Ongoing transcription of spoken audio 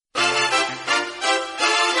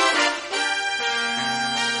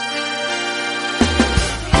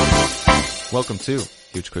Welcome to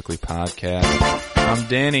Huge Quickly Podcast. I'm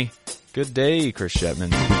Danny. Good day, Chris Shetman.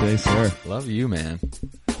 Good day, sir. Love you, man.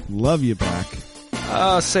 Love you back.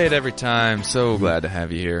 Say it every time. So glad to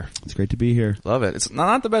have you here. It's great to be here. Love it. It's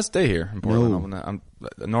not the best day here in Portland.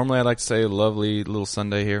 Normally I like to say a lovely little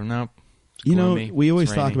Sunday here. No. You know, gloomy. we always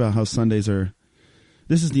It's talk rainy. about how Sundays are...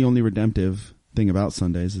 This is the only redemptive thing about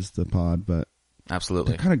Sundays is the pod, but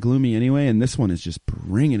Absolutely. they're kind of gloomy anyway, and this one is just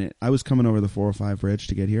bringing it. I was coming over the 405 bridge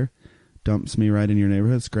to get here. Dumps me right in your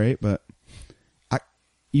neighborhood. It's great, but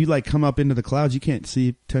you like come up into the clouds, you can't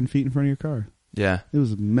see 10 feet in front of your car. Yeah. It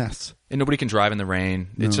was a mess. And nobody can drive in the rain.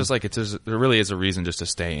 No. It's just like there really is a reason just to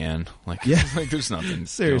stay in. Like, Yeah. like there's nothing.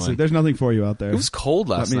 Seriously, going. there's nothing for you out there. It was cold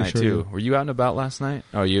last Let me night assure too. you. Were you out and about last night?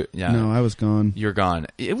 Oh, yeah. No, I was gone. You're gone.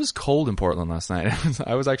 It was cold in Portland last night.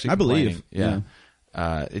 I was actually I complaining. believe. Yeah.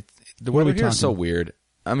 The What are weather we here is so talking? weird.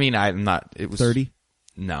 I mean, I'm not. It was 30?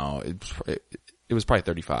 No, it was probably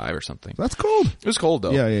 35 or something. That's cold. It was cold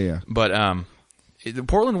though. Yeah. But the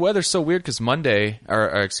Portland weather's so weird because Monday, or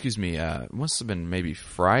excuse me, must have been maybe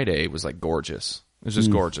Friday was like gorgeous. It was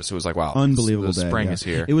just gorgeous. It was like wow, Unbelievable the day. spring yeah. is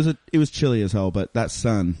here. It was chilly as hell, but that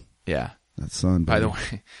sun. Yeah. By By the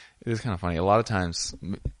way, it is kind of funny. A lot of times,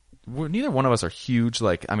 neither one of us are huge.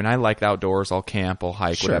 Like, I mean, I like the outdoors. I'll camp, I'll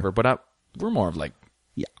hike, Sure. whatever. But we're more of like,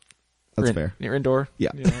 Yeah, that's fair. You're indoor. Yeah.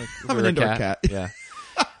 You know, like, I'm we an were a indoor cat. Yeah,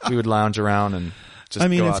 we would lounge around and just. I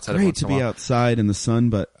mean, go it's outside every great once to in a be while. outside in the sun,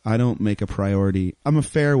 but I don't make a priority. I'm a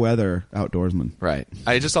fair weather outdoorsman. Right.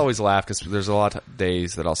 I just always laugh because there's a lot of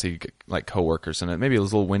days that I'll see like coworkers and it maybe it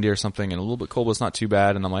was a little windy or something and a little bit cold, but it's not too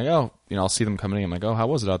bad. And I'm like, oh, I'll see them coming in. I'm like, oh, how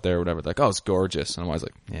was it out there? Or whatever. They're like, oh, it's gorgeous. And I'm always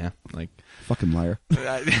like, yeah, like Fucking liar.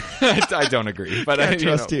 I don't agree, but Can't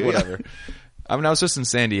trust you, whatever. I mean, I was just in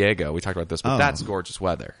San Diego. We talked about this, but Oh. that's gorgeous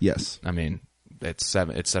weather. Yes. I mean, it's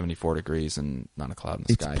 74 degrees and not a cloud in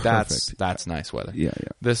the It's sky. perfect. That's nice weather. Yeah.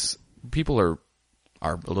 This people are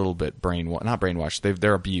a little bit not brainwashed.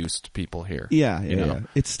 They're abused people here. Yeah. You know? Yeah.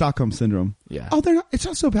 It's Stockholm syndrome. Yeah. Oh, it's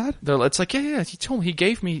not so bad. It's like yeah. He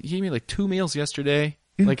gave me like 2 meals yesterday.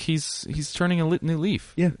 Yeah. Like he's turning a new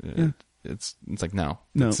leaf. Yeah. It's like no.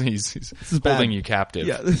 No. He's is holding bad. you captive.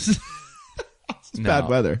 Yeah. This is No. bad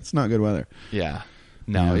weather. It's not good weather. Yeah.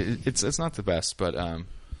 No, Yeah. it's not the best, but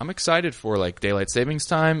I'm excited for like daylight savings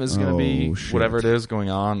time is going to Oh, be shit. whatever it is going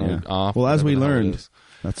on Yeah. or off. Well, as whatever we the hell it learned, is.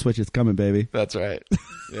 that switch is coming, baby. That's right.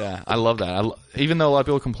 Yeah, I love that. Even though a lot of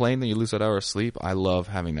people complain that you lose that hour of sleep, I love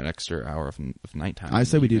having that extra hour of nighttime. I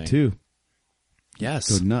say we do evening. too.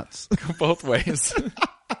 Yes, Go nuts. both ways.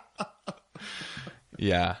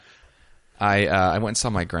 Yeah, I went and saw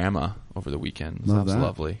my grandma over the weekend. So Love that was that.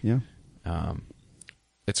 lovely. Yeah.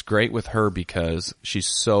 It's great with her because she's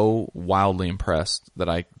so wildly impressed that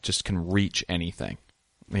I just can reach anything.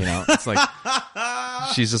 You know, it's like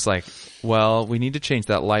she's just like, well, we need to change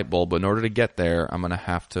that light bulb, but in order to get there, I'm going to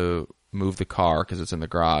have to move the car because it's in the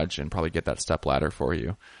garage and probably get that step ladder for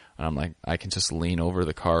you. And I'm like, I can just lean over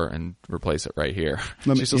the car and replace it right here.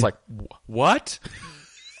 She's just like, what?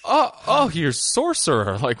 Oh, you're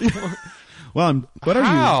sorcerer. Like, Well, what are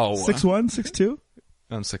How? you? 6'1", 6'2"?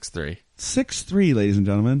 I'm 6'3". 6'3", ladies and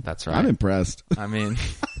gentlemen. That's right. I'm impressed. I mean,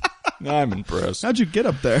 I'm impressed. How'd you get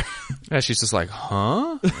up there? Yeah, she's just like,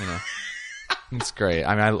 huh? You know, it's great.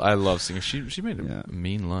 I mean, I love seeing her. She made a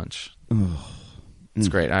mean lunch. It's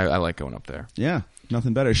great. I like going up there. Yeah,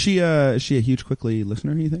 nothing better. Is she a huge Quickly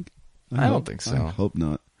listener, you think? I don't think so. I hope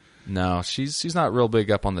not. No, she's not real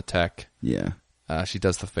big up on the tech. Yeah. She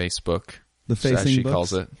does the Facebook. The facing as she books?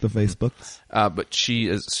 calls it. The Facebooks. But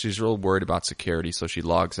she's real worried about security, so she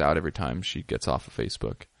logs out every time she gets off of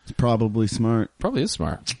Facebook. It's probably smart. Probably is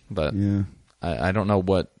smart, but Yeah. I don't know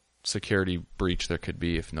what security breach there could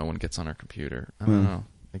be if no one gets on her computer. I don't know.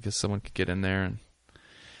 I guess someone could get in there and...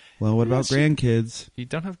 Well, what about grandkids? You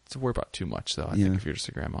don't have to worry about too much, though, I Yeah. think, if you're just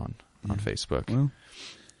a grandma on Facebook. Well,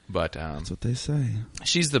 But that's what they say.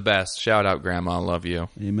 she's the best. Shout out, Grandma. I love you.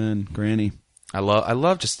 Amen. Granny. I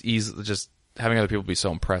love just having other people be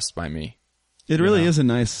so impressed by me. It really is a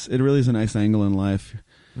nice angle in life.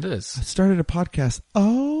 It I is. started a podcast.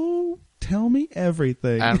 Oh, tell me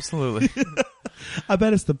everything. Absolutely. I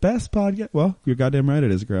bet it's the best podcast. Well, you're goddamn right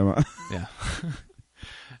it is, Grandma. Yeah.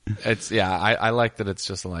 I like that it's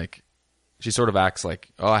just like, she sort of acts like,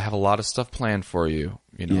 oh, I have a lot of stuff planned for you.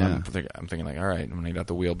 You know, Yeah. I'm thinking like, all right, I'm going to need out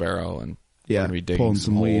the wheelbarrow and Yeah, we're going to be digging pulling some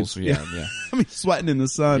some holes. leaves. Yeah. I mean, sweating in the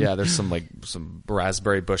sun. Yeah, there's some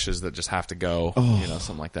raspberry bushes that just have to go,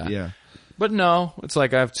 something like that. Yeah. But no, it's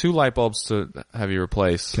like I have 2 light bulbs to have you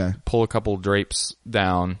replace. Okay. Pull a couple drapes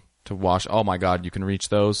down, to wash. Oh my God, you can reach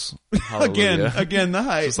those Hallelujah. Again, the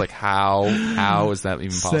height. It's like how is that even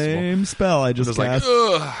possible? Same spell I just It's cast.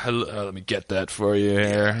 like, let me get that for you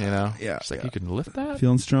here. You know, Yeah, It's like yeah. you can lift that.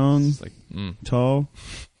 Feeling strong, It's like, tall,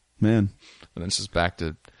 man. and then it's just back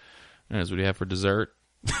to, what do you have for dessert?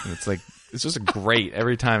 And it's like it's just great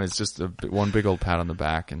every time. It's just one big old pat on the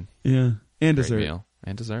back and Yeah, and great dessert. meal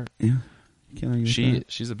and dessert. Yeah, can't argue with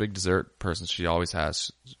that. She's a big dessert person. She always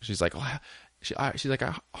has. She's like, she's like,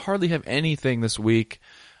 I hardly have anything this week.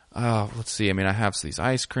 Let's see. I mean, I have these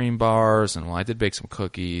ice cream bars, and I did bake some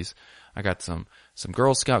cookies. I got some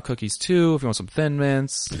Girl Scout cookies too. If you want some Thin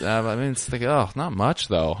Mints, I mean, it's like, not much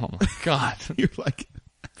though. Oh my God, You're like,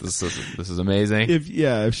 this is amazing.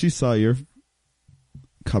 if she saw your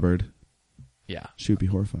cupboard, Yeah. she would be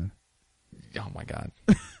horrified. Oh my God.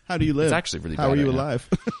 How do you live? It's actually really How bad are you right now.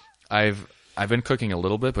 alive? I've been cooking a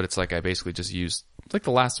little bit, but it's like I basically just used like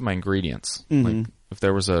the last of my ingredients. Mm-hmm. Like if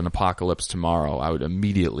there was an apocalypse tomorrow, I would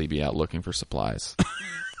immediately be out looking for supplies.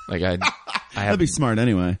 Like I have. That'd be smart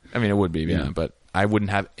anyway. I mean, it would be, yeah, but I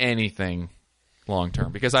wouldn't have anything long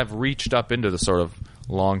term because I've reached up into the sort of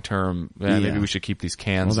long term. Maybe Yeah. we should keep these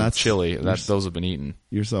cans Well, of chili. Those have been eaten.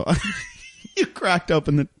 You're so you cracked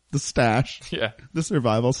open the stash, Yeah. the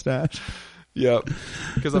survival stash. Yep.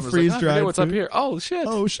 Because I'm just like, freeze-dried hey, what's up food. here? Oh shit!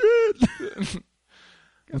 Oh shit!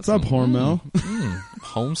 What's up, Hormel?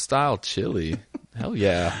 Home style chili. Hell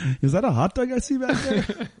yeah! Is that a hot dog I see back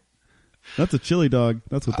there? That's a chili dog.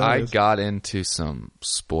 That's what that I is. got into some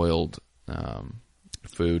spoiled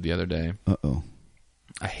food the other day. Uh-oh.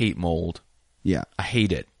 I hate mold. Yeah. I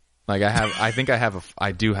hate it. Like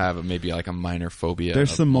I do have maybe like a minor phobia.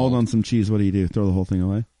 There's of some mold on some cheese. What do you do? Throw the whole thing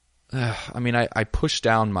away? I mean, I push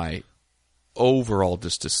down my overall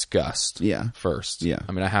just disgust. Yeah. First. Yeah.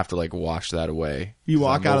 I mean, I have to like wash that away. You 'cause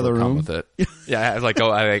walk I'm out of the overcome room? with it. Yeah.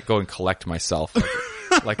 I go and collect myself.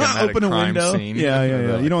 Like I'm at Open a a crime window. scene. Yeah.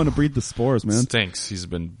 Like, You don't want to breathe the spores, man. stinks. He's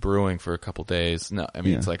been brewing for a couple days. No, I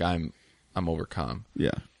mean, Yeah. it's like I'm overcome.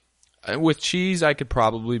 Yeah. With cheese, I could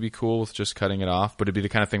probably be cool with just cutting it off, but it'd be the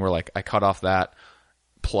kind of thing where like I cut off that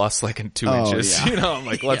plus like in 2 inches. yeah. You know, I'm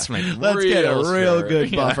like, let's get a real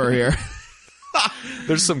good buffer here.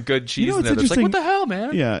 There's some good cheese know in there. what's That's like, what interesting? the hell,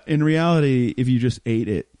 man? Yeah. In reality, if you just ate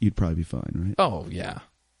it, you'd probably be fine, right? Oh yeah,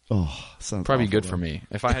 Oh, sounds probably awful, good though. for me.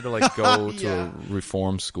 If I had to like go to Yeah. a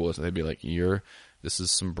reform school, they'd be like, this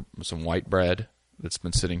is some white bread that's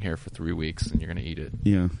been sitting here for 3 weeks, and you're gonna eat it.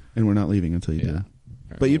 Yeah. And we're not leaving until you Yeah. do.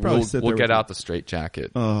 But you'd probably sit there We'll with get the- out the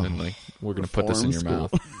straitjacket Oh, and like we're gonna put this in your reform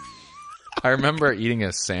mouth. I remember eating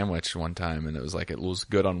a sandwich one time and it was like it was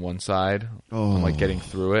good on one side. I'm like getting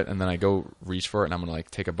through it and then I go reach for it and I'm gonna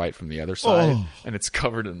like take a bite from the other side and it's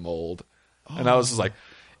covered in mold. And I was just like,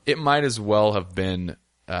 it might as well have been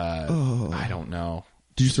I don't know.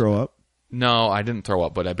 Did you throw up? No, I didn't throw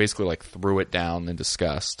up, but I basically like threw it down in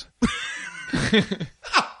disgust.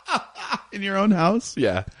 In your own house?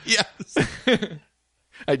 Yeah. Yes.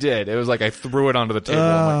 I did. It was like I threw it onto the table.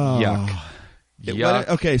 I'm like, yuck. Yuck.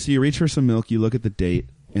 Okay, so you reach for some milk, you look at the date,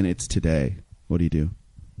 and it's today. What do you do?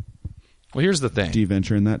 Well, here's the thing. Do you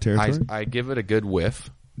venture in that territory? I give it a good whiff.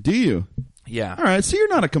 Do you? Yeah. All right, so you're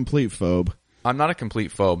not a complete phobe. I'm not a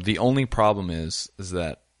complete phobe. The only problem is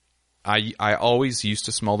that I always used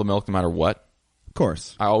to smell the milk no matter what. Of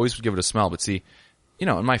course. I always would give it a smell. But see, you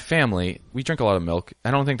know, in my family, we drink a lot of milk.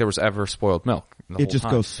 I don't think there was ever spoiled milk. The It whole just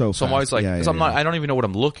time. goes so So I'm fast. always like, Yeah, because yeah, I'm not. yeah. I don't even know what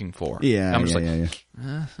I'm looking for. Yeah, I'm just yeah, like,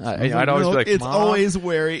 yeah. I'd always be like, it's Mom? always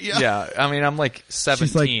wary. Yeah. Yeah, I mean, I'm like 17.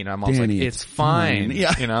 She's like, I'm always Danny, like, it's fine.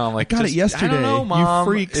 Yeah. You know, I'm like, I got it just- yesterday. I don't know, Mom.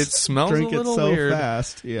 You freaks It smells drink a little it so weird.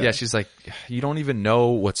 fast. Yeah. Yeah, she's like, you don't even know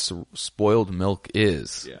what spoiled milk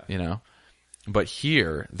is. Yeah. You know? But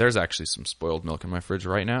here, there's actually some spoiled milk in my fridge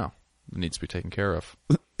right now that needs to be taken care of.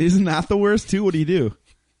 Isn't that the worst too? What do?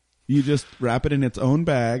 You just wrap it in its own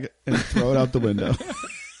bag and throw it out the window.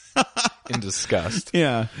 In disgust.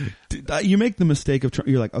 Yeah. You make the mistake of,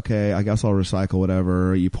 you're like, okay, I guess I'll recycle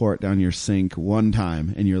whatever. You pour it down your sink one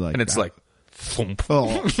time and you're like, And it's like, thump.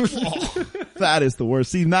 oh, that is the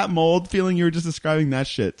worst. See, that mold feeling you were just describing, that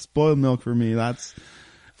shit. Spoiled milk for me, that's...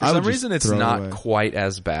 For I would some just reason, it's throw it not away. quite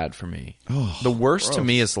as bad for me. Oh, the worst to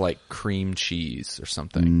me is like cream cheese or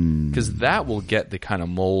something. Because that will get the kind of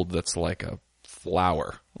mold that's like a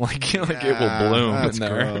flower. Like it will bloom that's in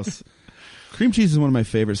there. gross. Cream cheese is one of my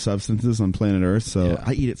favorite substances on planet Earth, so Yeah.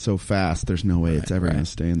 I eat it so fast, there's no way it's ever going to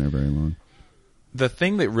stay in there very long. The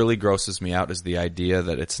thing that really grosses me out is the idea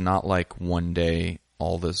that it's not like one day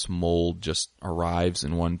all this mold just arrives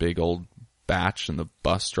in one big old batch and the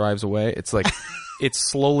bus drives away. It's like it's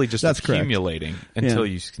slowly just That's correct. accumulating until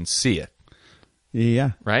you can see it,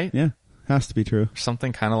 Yeah. right? Yeah. Has to be true.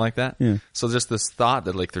 Something kind of like that. Yeah. So just this thought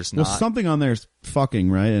that like there's Well, not. something on there is fucking,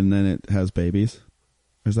 right? And then it has babies.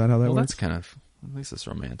 Is that how that Well, works? that's kind of, at least it's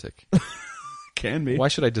romantic. Can be. Why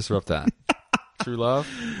should I disrupt that? True love?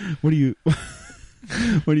 What do you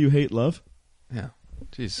hate, love? Yeah.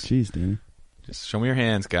 Jeez. Jeez, Danny. Just show me your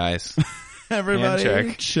hands, guys. Everybody,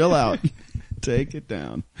 check. chill out. Take it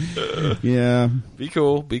down. Yeah. Be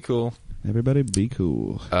cool. Be cool. Everybody be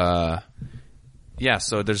cool. Yeah,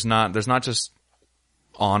 so there's not just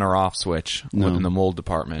on or off switch No. within the mold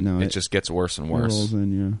department. No, it it just gets worse and Rolls worse.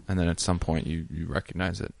 in, And then at some point you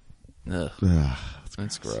recognize it. Ugh. yeah.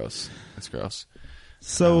 That's gross. That's gross.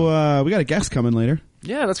 So we got a guest coming later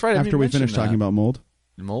Yeah, that's right. I after didn't we mention finish that. talking about mold.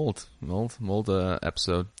 Mold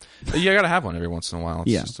episode. But you gotta have one every once in a while.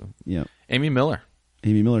 It's Yeah. just Yeah. Amy Miller.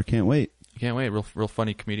 Amy Miller can't wait. Can't wait. Real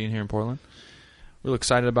funny comedian here in Portland. Real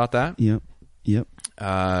excited about that. Yep. Yep.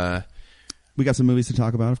 We got some movies to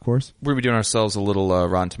talk about, of course. We'll be doing ourselves a little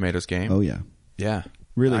Rotten Tomatoes game. Oh yeah. Yeah.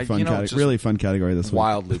 Really fun just really fun category this week.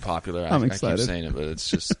 wildly popular. I'm I excited. keep saying it, but it's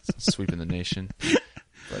just sweeping the nation.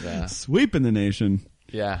 But Sweeping the nation.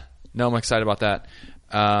 yeah. No, I'm excited about that.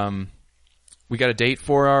 We got a date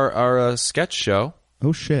for our sketch show.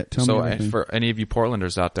 Oh shit. Tell me So everything. for any of you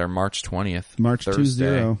Portlanders out there, March 20th. March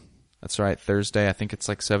Thursday. 20. That's right. Thursday. I think it's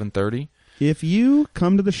like 7:30. If you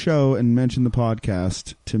come to the show and mention the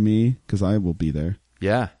podcast to me, because I will be there,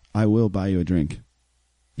 Yeah. I will buy you a drink.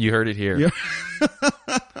 You heard it here. Yeah.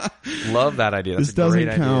 Love that idea. That's This a great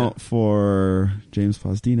doesn't count for James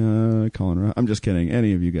Faustina, Colin Ross. I'm just kidding.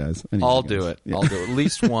 Any of you guys. idea. I'll do it. Yeah. I'll do it. At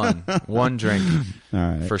least one drink All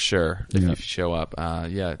right. for sure if Yeah. you show up.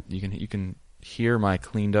 Yeah, you can hear my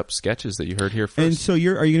cleaned up sketches that you heard here first. And so are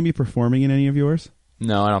you going to be performing in any of yours?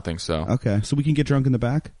 No, I don't think so. Okay. So we can get drunk in the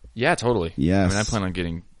back? Yeah, totally. Yes. I mean, I plan on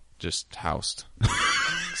getting just housed.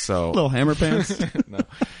 So Little hammer pants? no.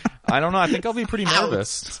 I don't know. I think I'll be pretty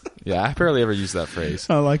nervous. Yeah, I barely ever use that phrase.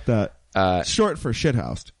 I like that. Uh, Short for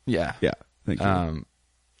shithoused. Yeah. Yeah. Thank you.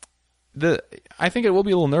 I think it will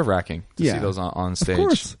be a little nerve wracking to Yeah. see those on stage. Of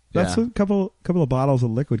course. That's yeah. a couple of bottles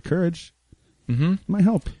of liquid courage. Mm-hmm. Might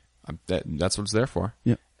help. That's what it's there for.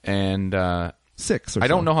 Yeah. And 6 or I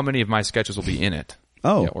don't so. know how many of my sketches will be in it.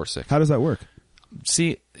 Oh. Yeah, or 6. How does that work?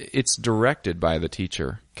 See, it's directed by the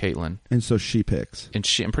teacher, Caitlin, And so she picks. and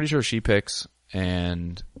I'm pretty sure she picks.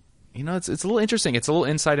 And it's a little interesting. It's a little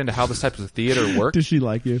insight into how this type of theater works. Does she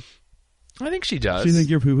like you? I think she does. Do you think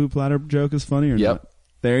your poo-poo platter joke is funny or Yep. not?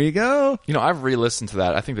 There you go. I've re-listened to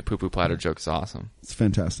that. I think the poo-poo platter joke is awesome. It's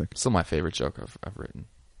fantastic. Still my favorite joke I've written,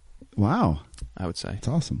 Wow. I would say. It's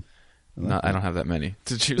awesome. I don't have that many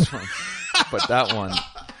to choose from. But that one,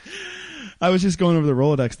 I was just going over the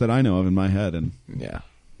Rolodex that I know of in my head, and yeah.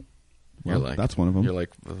 well, that's one of them. You're like,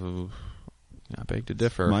 I beg to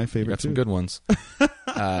differ. My favorite You got some too. good ones.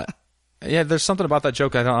 Yeah, there's something about that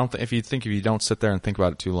joke. I don't. If you don't sit there and think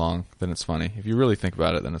about it too long, then it's funny. If you really think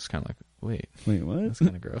about it, then it's kind of like, Wait, what? that's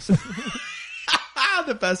kind of gross.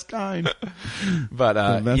 The best kind. But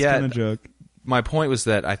The best yeah, kind of joke. my point was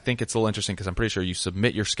that I think it's a little interesting because I'm pretty sure you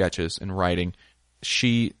submit your sketches in writing.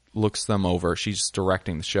 She looks them over. She's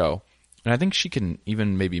directing the show. And I think she can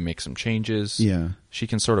even maybe make some changes. Yeah. She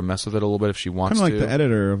can sort of mess with it a little bit if she wants Kind of to. like the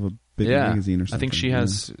editor of a big magazine or something. I think she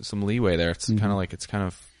has some leeway there. It's kind of like, it's kind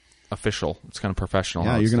of official. It's kind of professional.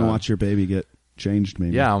 Yeah, how you're it's going to done. watch your baby get changed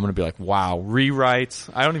maybe. Yeah, I'm going to be like, wow, rewrite.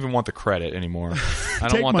 I don't even want the credit anymore. I don't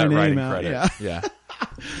Take want my that name writing out, credit. yeah. Yeah.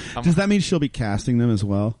 Does that mean she'll be casting them as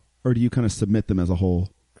well? Or do you kind of submit them as a whole?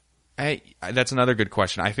 That's another good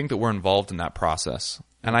question. I think that we're involved in that process.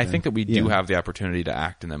 And I think that we do Yeah. have the opportunity to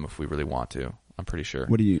act in them if we really want to. I'm pretty sure.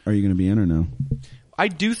 Are you going to be in or no? I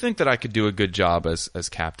do think that I could do a good job as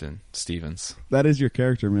Captain Stevens. That is your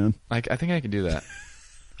character, man. I think I could do that.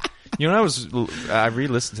 I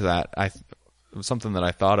re-listened to that. Something that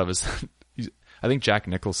I thought of is, I think Jack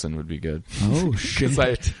Nicholson would be good. Oh, shit. Because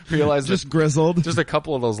I realized Just that grizzled. just a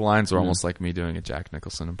couple of those lines were almost like me doing a Jack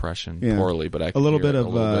Nicholson impression Yeah. poorly, but I a could little hear bit it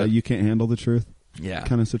of you can't handle the truth yeah,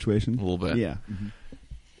 kind of situation. a little bit. Yeah.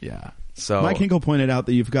 Yeah. So Mike Hinkle pointed out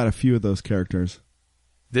that you've got a few of those characters.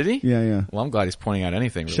 did he? Yeah, yeah. Well, I'm glad he's pointing out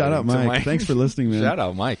anything. Shout out, relating to Mike. Thanks for listening, man. Shout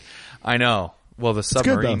out, Mike. I know. Well, the It's good,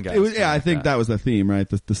 submarine though. guy. I think that was the theme, right?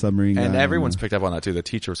 The submarine guy. And everyone's picked up on that too. The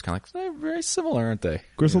teacher was kind of like, they're very similar, aren't they?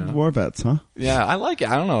 Grizzled You know? war vets, huh? Yeah, I like it.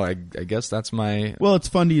 I don't know. I guess that's my Well, it's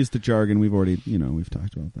fun to use the jargon. We've already, we've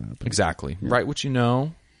talked about that. But exactly write what you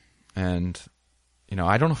know, and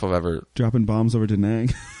I don't know if I've ever. dropping bombs over Da Nang.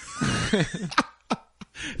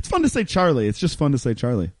 It's fun to say Charlie. It's just fun to say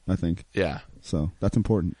Charlie, I think. Yeah, So that's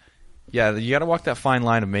important. yeah. You got to walk that fine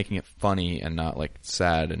line of making it funny and not like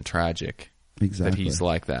sad and tragic. Exactly. That he's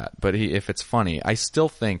like that. But if it's funny, I still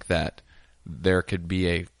think that there could be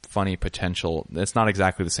a funny potential. It's not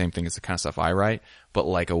exactly the same thing as the kind of stuff I write, but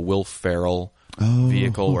like a Will Ferrell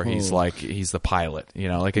vehicle where he's the pilot, you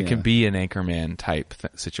know, like it could be an Anchorman type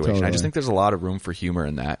situation. Totally. I just think there's a lot of room for humor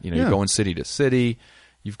in that. You know, Yeah. you're going city to city.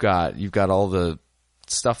 You've got all the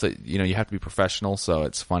stuff that, you know, you have to be professional. So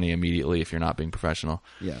it's funny immediately if you're not being professional.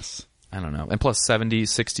 Yes. I don't know. And plus 70s,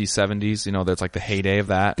 60s, 70s, you know, that's like the heyday of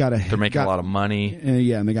that. They're making a lot of money.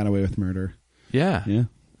 Yeah, and they got away with murder. Yeah. Yeah.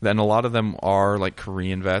 Then a lot of them are like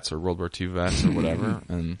Korean vets or World War II vets or whatever.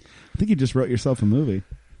 And I think you just wrote yourself a movie.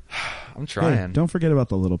 I'm trying. Hey, don't forget about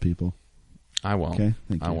the little people. I won't. Okay?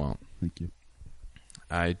 Thank you. I won't. Thank you.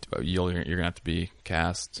 You're gonna have to be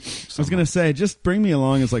cast. I was going to say, just bring me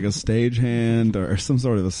along as like a stagehand or some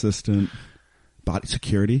sort of assistant. Body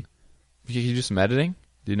security. You just editing?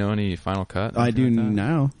 Do you know any Final Cut? I do Anything like that?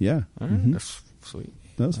 now. Yeah. All right. That's sweet.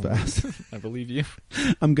 That was fast. I believe you.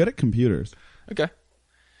 I'm good at computers. Okay.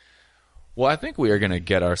 Well, I think we are going to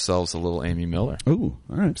get ourselves a little Amy Miller. Oh,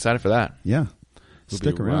 all right. Excited for that. Yeah. We'll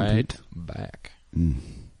Stick be around. right Pete. back.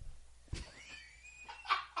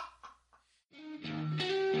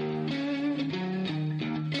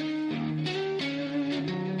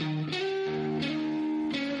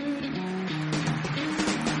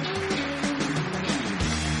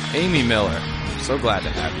 Amy Miller, so glad to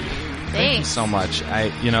have you. Thank you Thanks. so much.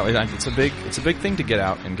 It's a big thing to get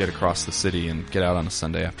out and get across the city and get out on a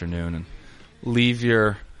Sunday afternoon and leave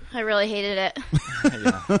your. I really hated it.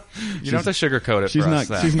 Yeah. You don't have to sugarcoat it She's for not. us.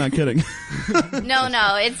 Zach. She's not kidding. No,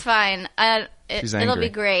 it's fine. She's It'll angry.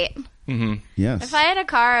 be great. Yes. If I had a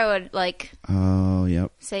car, I would Oh,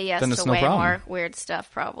 yep. say yes Then to it's no way problem. more weird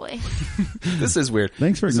stuff, probably. This is weird.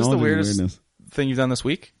 Thanks for Is this the acknowledging the weirdest weirdness. thing you've done this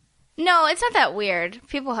week? No, it's not that weird.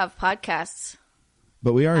 People have podcasts.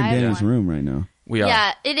 But we are in I have Danny's one. room right now. We are.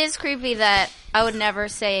 Yeah, it is creepy that I would never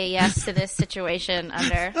say yes to this situation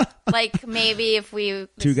under. Like, maybe if this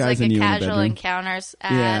Two is guys like and a you in a casual bedroom. encounters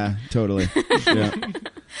ad. Yeah, totally. Yeah.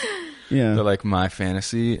 Yeah. They're like, my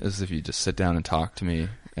fantasy is if you just sit down and talk to me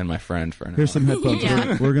and my friend for an Here's hour. some headphones.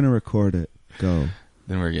 Yeah. We're going to record it. Go.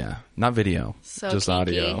 Then not video, So just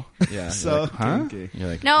kinky. audio. Yeah. So you're like, huh? kinky. You're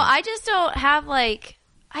like, No, I just don't have, I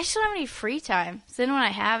just don't have any free time. So then when I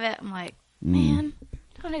have it, I'm like, man,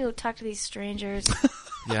 I want to go talk to these strangers.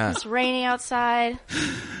 yeah. It's raining outside.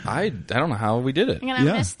 I don't know how we did it. I'm going to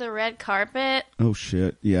Yeah. miss the red carpet. Oh,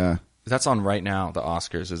 shit. Yeah. That's on right now, the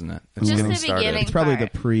Oscars, isn't it? It's Just getting the started. beginning. It's probably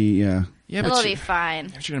Part. the yeah. Yeah, It'll but be fine.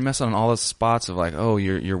 you're gonna mess on all the spots of like, oh,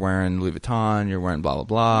 you're wearing Louis Vuitton, you're wearing blah blah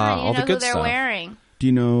blah, I all don't the know good who they're stuff. wearing. Do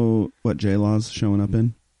you know what J-Law's showing up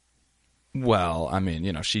in? Well, I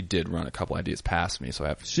mean, she did run a couple ideas past me, so I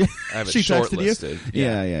have it She texted you? shortlisted.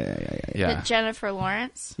 Yeah. The Jennifer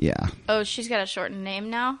Lawrence. Yeah. Oh, she's got a shortened name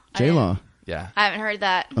now. J-Law. Yeah. I haven't heard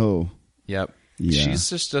that. Oh. Yep. Yeah. She's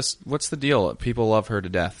just what's the deal? People love her to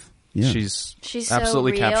death. Yeah. She's so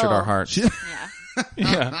absolutely captured real. our hearts. Yeah.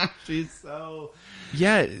 yeah. She's so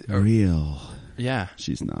Yeah. real. Yeah.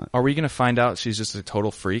 She's not. Are we going to find out she's just a total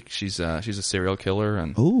freak? She's a serial killer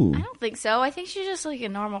and Oh. I don't think so. I think she's just like a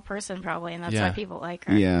normal person, probably, and that's Yeah. why people like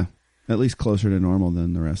her. Yeah. At least closer to normal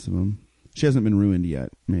than the rest of them. She hasn't been ruined yet,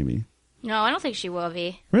 maybe. No, I don't think she will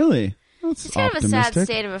be. Really? That's It's kind of a sad optimistic.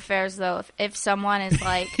 state of affairs, though, if someone is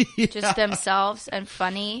like just themselves and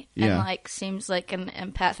funny and Yeah. like seems like an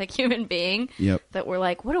empathic human being. Yep. That we're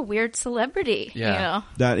like, what a weird celebrity. Yeah. You know?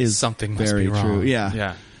 That is something must very be wrong. true. Yeah.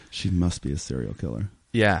 Yeah. She must be a serial killer.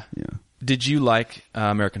 Yeah. Yeah. Did you like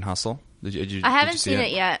American Hustle? Did you I haven't did you see seen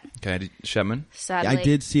it yet. Okay, Shepman? Sadly, I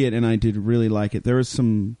did see it, and I did really like it. There was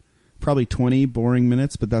some probably 20 boring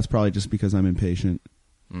minutes, but that's probably just because I'm impatient.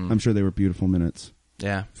 I'm sure they were beautiful minutes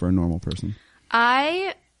Yeah. for a normal person.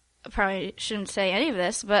 I probably shouldn't say any of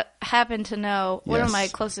this, but happen to know one of Yes. my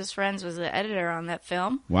closest friends was the editor on that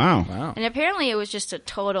film. Wow. Wow. And apparently it was just a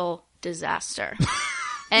total disaster.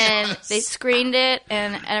 And they screened it,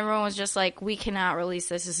 and everyone was just like, we cannot release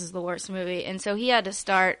this. This is the worst movie. And so he had to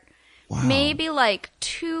start Wow. maybe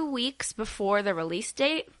 2 weeks before the release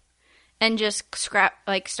date and just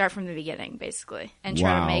start from the beginning, basically, and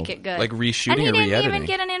try Wow. to make it good. Like reshooting and he or didn't re-editing? even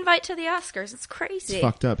get an invite to the Oscars. It's crazy. It's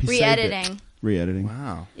fucked up. He saved it. Re-editing. Re-editing.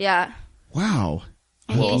 Wow. Yeah. Wow.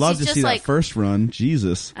 And Well, I'd he's love to just see like, that first run.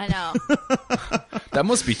 Jesus. I know. That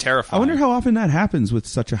must be I terrifying. wonder how often that happens with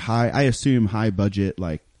such a I assume high budget,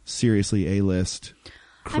 like seriously A-list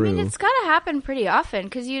crew. I mean, it's got to happen pretty often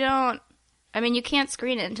because you can't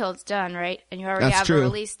screen it until it's done, right? And you already That's have true. a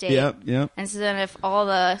release date. Yep. And so then if all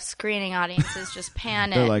the screening audiences just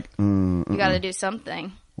panic, They're like, you got to do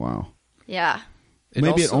something. wow. Yeah.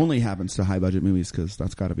 Maybe it only happens to high budget movies because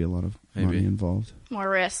that's got to be a lot of money involved. More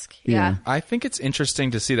risk. Yeah. I think it's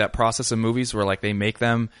interesting to see that process of movies where like they make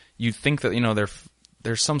them. You think that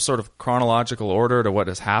there's some sort of chronological order to what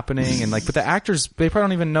is happening, and like, but the actors they probably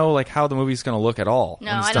don't even know like how the movie's going to look at all.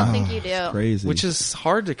 No, I don't think you do. It's crazy. Which is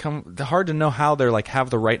hard to know how they're like have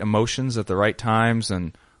the right emotions at the right times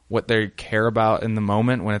and what they care about in the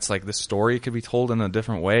moment when it's like the story could be told in a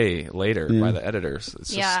different way later by the editors.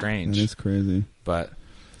 It's just strange. It is crazy. But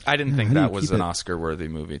I didn't think that was an Oscar-worthy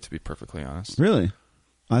movie, to be perfectly honest. Really?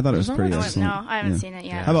 I thought it was pretty excellent. No, I haven't seen it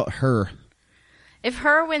yet. How about Her? If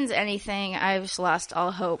Her wins anything, I've just lost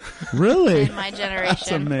all hope. Really? In my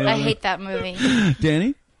generation. I hate that movie.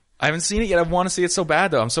 Danny? I haven't seen it yet. I want to see it so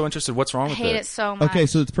bad, though. I'm so interested. What's wrong with it? I hate it so much. Okay,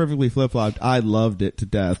 so it's perfectly flip-flopped. I loved it to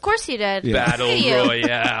death. Of course you did. Yeah. Battle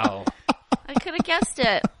Royale. I could have guessed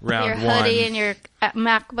it. Round your one. hoodie and your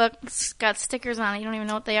MacBook's got stickers on it. You don't even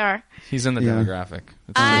know what they are. He's in the demographic.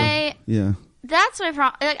 Yeah. That's my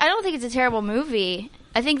problem. Like, I don't think it's a terrible movie.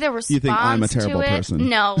 I think the response You think I'm a terrible to it, person.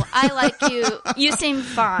 No, I like you. You seem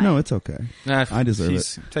fine. No, it's okay. I deserve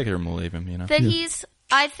it. Take it or leave him, That he's,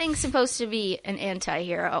 I think, supposed to be an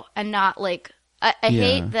anti-hero and not like, I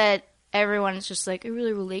hate that everyone's just like, I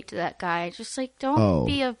really relate to that guy. Just like, don't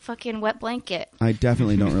be a fucking wet blanket. I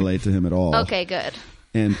definitely don't relate to him at all. Okay, good.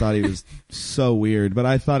 And thought he was so weird, but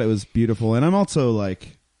I thought it was beautiful. And I'm also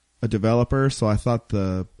like a developer, so I thought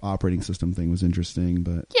the operating system thing was interesting,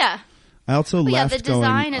 but yeah. I also left the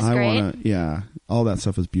design going, is great. Yeah, all that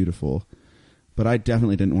stuff was beautiful. But I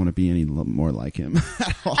definitely didn't want to be any more like him.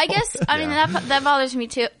 I guess, I mean, that bothers me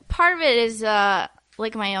too. Part of it is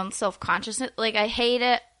like my own self-consciousness. Like, I hate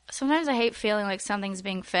it. Sometimes I hate feeling like something's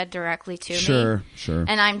being fed directly to me. Sure.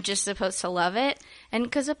 And I'm just supposed to love it. And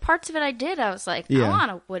because of parts of it I did, I was like, I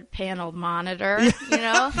want a wood panel monitor, you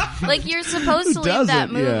know? Like, you're supposed to leave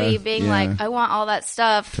that movie being like, I want all that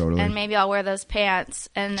stuff. Totally. And maybe I'll wear those pants.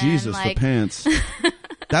 And then, Jesus, like, the pants.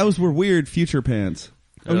 Those were weird future pants.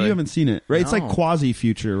 Oh, Really? you haven't seen it, right? No. It's like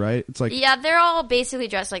quasi-future, right? It's like yeah, they're all basically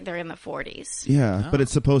dressed like they're in the 40s. yeah, but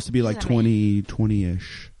it's supposed to be like Doesn't mean-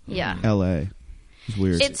 20-ish. Yeah. L.A. It's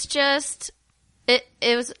weird. It's just... It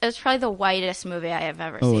was probably the whitest movie I have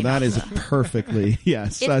ever seen. Oh, that is also. perfectly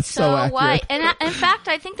yes. It's that's so accurate. white, and in fact,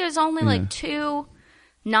 I think there's only like 2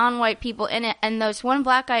 non-white people in it, and there's one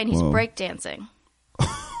black guy, and he's Whoa. breakdancing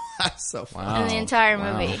That's so funny. in the entire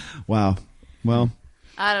movie. Wow. Well,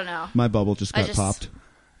 I don't know. my bubble just got popped.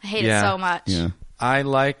 I hate it Yeah. so much. Yeah. I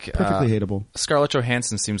like Perfectly hateable. Scarlett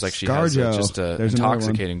Johansson seems like she has Scarjo. just an There's another one.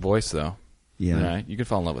 intoxicating voice, though. Yeah. Right? You could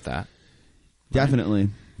fall in love with that. Definitely.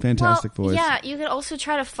 Fantastic well, voice. yeah, you could also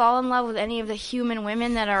try to fall in love with any of the human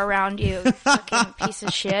women that are around you, you fucking piece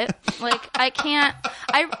of shit. Like, I can't...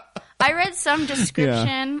 I read some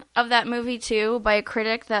description of that movie, too, by a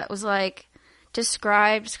critic that was like,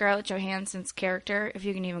 described Scarlett Johansson's character, if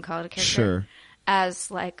you can even call it a character, Sure. as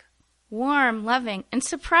like warm, loving, and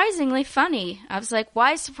surprisingly funny. I was like,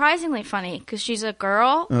 why surprisingly funny? Because she's a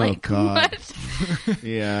girl? Oh, like, God. what?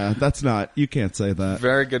 Yeah, that's not... You can't say that.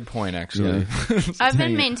 Very good point, actually. I've Dang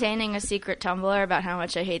been it. maintaining a secret Tumblr about how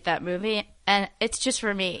much I hate that movie, and it's just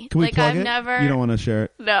for me. Can we like, plug I've it? never... You don't want to share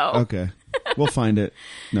it? No. Okay. We'll find it.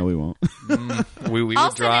 No, we won't. We would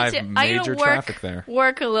I'll drive send it to, I'm major gonna traffic there.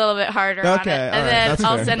 work a little bit harder on it, Okay, and all right, then that's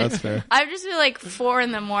I'll fair, send that's it. fair. I've just been like 4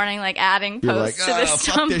 a.m, like adding You're like, posts to this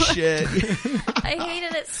fuck Tumblr. this shit. I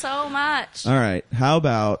hated it so much. All right. How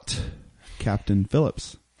about Captain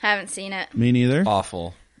Phillips? Haven't seen it. Me neither.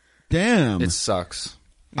 Awful. Damn. It sucks.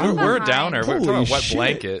 I'm We're a behind. downer. We're talking Holy about wet shit.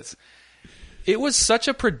 blankets. It was such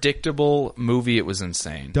a predictable movie. It was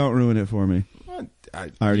insane. Don't ruin it for me.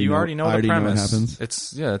 You already know I already the know what premise. happens.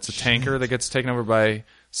 It's a tanker that gets taken over by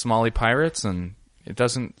Somali pirates, and it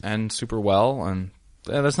doesn't end super well. And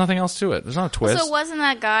there's nothing else to it. There's not a twist. So wasn't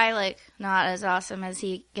that guy like not as awesome as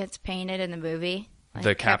he gets painted in the movie? Like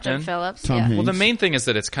The captain? Phillips. Tom yeah. Hanks. Well, the main thing is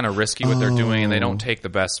that it's kind of risky what they're doing, and they don't take the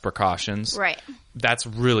best precautions. Right. That's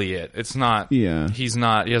really it. It's not. Yeah. He's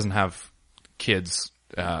not. He doesn't have kids.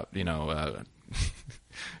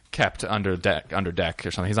 Kept under deck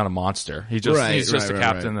or something. He's not a monster. He's just a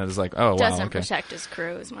captain that is like, oh wow, Doesn't okay. protect his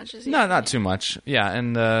crew as much as he No, not too much. Yeah,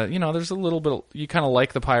 and there's a little bit. You kind of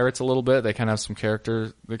like the pirates a little bit. They kind of have some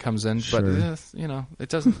character that comes in, but it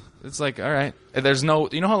doesn't. It's like, all right. There's no.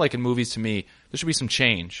 You know how like in movies, to me, there should be some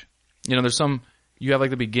change. There's some. You have like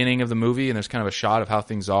the beginning of the movie, and there's kind of a shot of how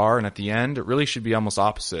things are, and at the end, it really should be almost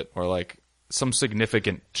opposite, or like some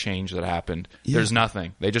significant change that happened. Yeah. There's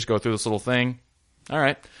nothing. They just go through this little thing. All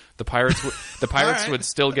right. The pirates would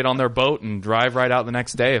still get on their boat and drive right out the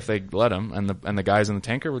next day if they let them, and the guys in the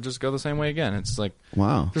tanker would just go the same way again. It's like,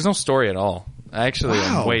 Wow. there's no story at all. I actually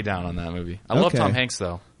Wow. am way down on that movie. I love Okay. Tom Hanks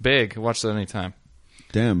though. Big. Watch that anytime.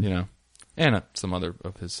 Damn. You know, and some other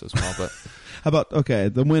of his as well. But How about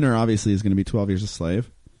the winner obviously is going to be 12 Years a Slave,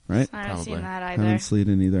 right? I haven't Probably. seen that I either. haven't seen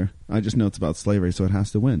it either. I just know it's about slavery, so it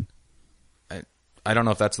has to win. I don't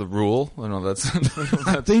know if that's the rule. I don't know if that's.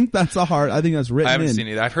 I think that's I think that's written I haven't in. seen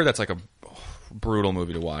either. I've heard that's like a brutal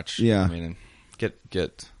movie to watch. Yeah. I mean,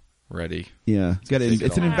 get ready. Yeah, it's take it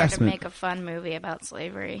it's an Hard to investment. make a fun movie about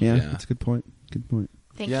slavery. Yeah, Yeah. that's a good point. Good point.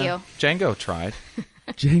 Thank Yeah. you. Django tried.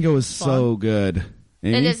 Django is so good.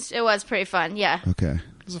 Amy? It was pretty fun. Yeah, Okay.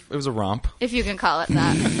 It was a romp. if you can call it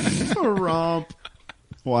that. Romp.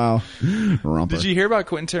 Wow. Romper. Did you hear about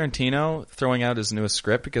Quentin Tarantino throwing out his newest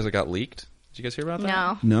script because it got leaked? Did you guys hear about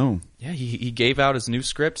that? No. No. Yeah, he gave out his new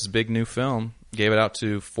script, his big new film. Gave it out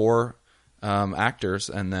to 4 actors,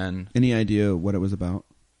 and then Any idea what it was about?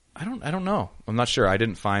 I don't know. I'm not sure. I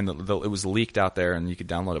didn't find that it was leaked out there, and you could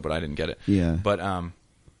download it, but I didn't get it. Yeah. But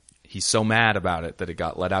he's so mad about it that it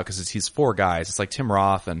got let out because he's 4 guys. It's like Tim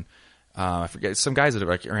Roth and I forget some guys that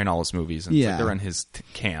are in all his movies, and it's like Yeah. they're in his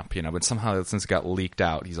camp, you know. But somehow since it got leaked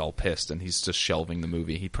out, he's all pissed and he's just shelving the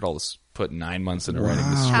movie. He put 9 months into writing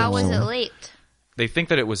this. Wow. How was it leaked? They think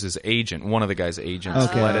that it was his agent, one of the guy's agents,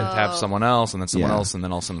 Okay. let it have someone else, and then someone Yeah. else, and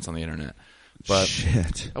then all of a sudden it's on the internet. But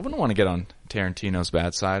Shit. I wouldn't want to get on Tarantino's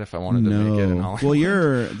bad side if I wanted to make it. And all. Well,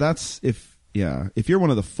 if you're one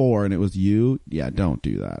of the 4 and it was you, don't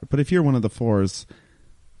do that. But if you're one of the 4's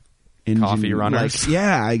Coffee runners.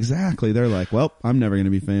 yeah, exactly. They're like, well, I'm never going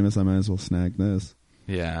to be famous. I might as well snag this.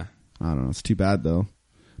 Yeah, I don't know. It's too bad though.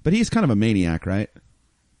 But he's kind of a maniac, right?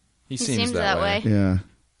 he He seems seems that that way. Yeah.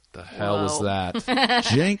 The hell was Whoa. that?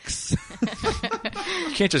 Jinx.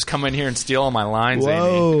 You can't just come in here and steal all my lines, Amy.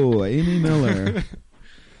 Whoa, Amy Miller.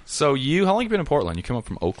 So how long have you been in Portland? You came up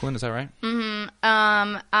from Oakland, is that right?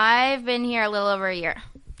 I've been here a little over a year.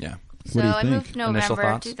 Yeah. So do you I think? moved Initial November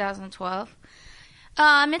thoughts? 2012.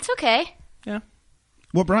 It's okay. Yeah,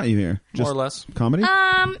 What brought you here? more or less. Comedy?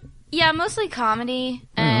 Yeah, mostly comedy,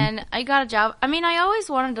 and I got a job. I mean, I always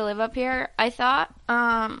wanted to live up here, I thought.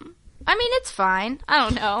 I mean, it's fine. I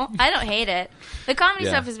don't know. I don't hate it. The comedy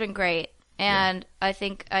Yeah. stuff has been great, and I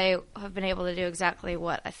think I have been able to do exactly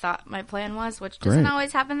what I thought my plan was, which doesn't Great.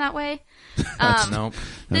 always happen that way. Nope.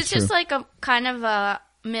 It's just true. like a kind of a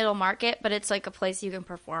middle market, but it's like a place you can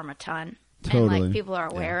perform a ton. And Totally. like people are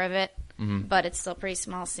aware of it, but it's still a pretty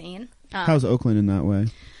small scene. How's Oakland in that way?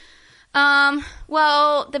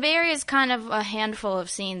 Well, the Bay Area is kind of a handful of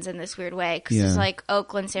scenes in this weird way because Yeah. it's like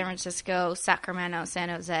Oakland, San Francisco, Sacramento, San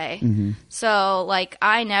Jose. Mm-hmm. So, like,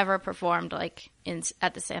 I never performed like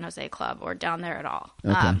at the San Jose club or down there at all.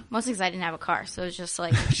 Okay. Mostly because I didn't have a car, so it was just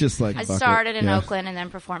like It's just like I bucket. started in Yeah. Oakland and then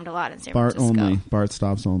performed a lot in San Bart Francisco. only. Bart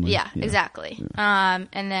stops only. Yeah, exactly. And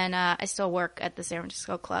then I still work at the San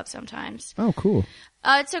Francisco club sometimes. Oh, cool.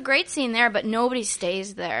 It's a great scene there, but nobody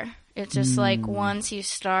stays there. It's just like once you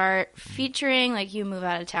start featuring, like you move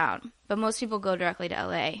out of town. But most people go directly to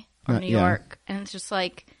LA or New yeah. York, and it's just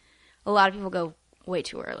like a lot of people go way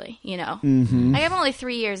too early. You know, Mm-hmm. like I'm only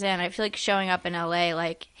 3 years in. I feel like showing up in LA,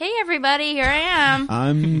 like, hey everybody, here I am.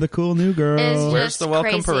 I'm the cool new girl. Is Where's just the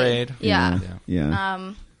welcome crazy. parade? Yeah. Yeah.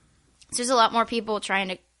 So there's a lot more people trying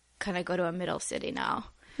to kind of go to a middle city now,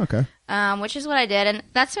 Okay. which is what I did, and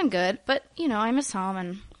that's been good. But you know, I miss home,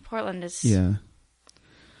 and Portland is Yeah.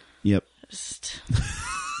 Yep. just.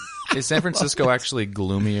 Is San Francisco actually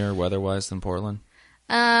gloomier weather-wise than Portland?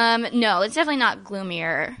 No, it's definitely not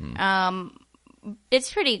gloomier.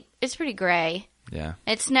 It's pretty gray. Yeah.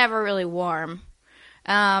 It's never really warm.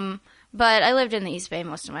 But I lived in the East Bay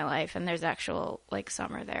most of my life, and there's actual like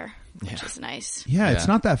summer there, which is nice. Yeah, it's Yeah.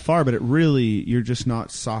 not that far, but it really, you're just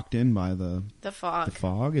not socked in by the The fog.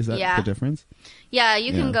 fog. Is that Yeah. the difference? Yeah,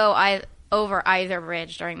 you Yeah. can go over either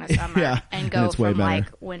bridge during the summer Yeah, and and go it's way from better.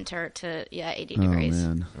 like winter to 80 Oh, degrees.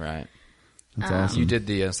 man. Right. That's awesome. You did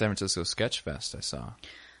the San Francisco Sketch Fest, I saw.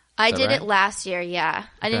 I Is that did right? it last year. Yeah,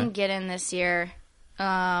 I Okay. didn't get in this year.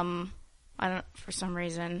 I don't for some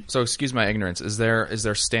reason. So excuse my ignorance. Is there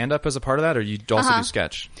stand-up as a part of that, or you also do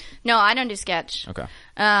sketch? No, I don't do sketch. Okay.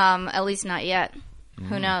 At least not yet.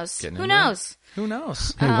 Who knows? Getting Who into it. knows? Who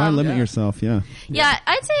knows? Hey, why limit yeah. yourself? Yeah. Yeah,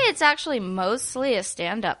 I'd say it's actually mostly a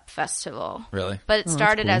stand-up festival. Really? But it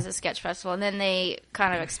started cool. as a sketch festival, and then they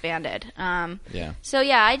kind of expanded. Yeah. So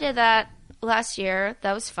yeah, I did that last year.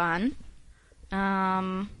 That was fun.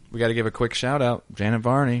 We got to give a quick shout out, Janet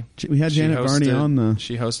Varney. We had Janet Varney on the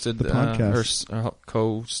She hosted the podcast.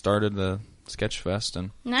 co-started the Sketch Fest,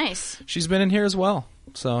 and Nice. she's been in here as well.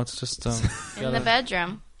 So it's just In the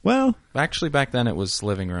bedroom. Well, actually back then it was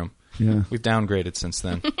living room. yeah. We've downgraded since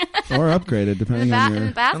then. or upgraded depending on in your.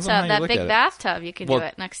 the bathtub, Depends on how you that look big at it. bathtub, you can Well, do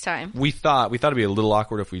it next time. We thought it'd be a little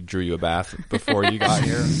awkward if we drew you a bath before you got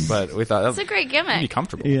here, but we thought It's a great be gimmick.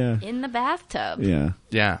 comfortable. Yeah, In the bathtub. yeah.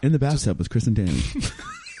 Yeah. In the bathtub with Chris and Danny. It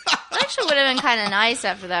actually would have been kind of nice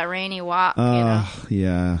after that rainy walk, you know?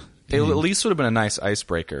 Yeah. It at least would have been a nice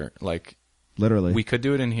icebreaker. Like Literally. we could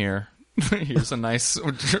do it in here. Here's a nice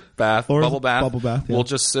bath, Or bubble bath. bubble bath, yeah. We'll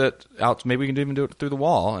just sit out. Maybe we can even do it through the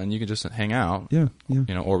wall, and you can just hang out. Yeah, yeah.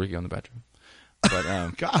 You know, or we can go in the bedroom.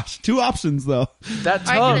 But Gosh, 2 options though. that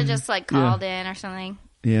Or I could tub. have just like called in or something.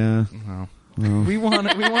 Yeah. We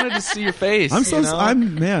wanted to see your face. I'm so you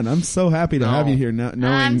know? I'm so happy to have you here now,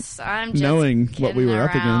 knowing I'm just knowing what we kidding were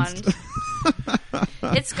up around. against.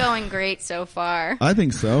 It's going great so far. I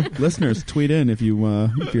think so. Listeners, tweet in if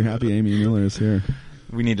you're happy Amy Miller is here.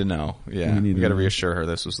 We need to know. Yeah, We need we to got to know. reassure her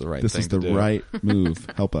this was the right This thing is the to do. right move.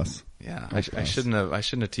 Help us. Yeah, I shouldn't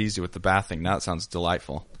have teased you with the bath thing. Now it sounds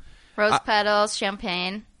delightful. Rose petals,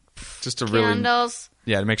 champagne, Just to really, candles.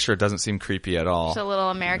 yeah, to make sure it doesn't seem creepy at all. There's a little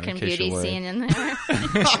American In case Beauty you're worried. scene in there.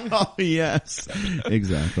 Oh yes,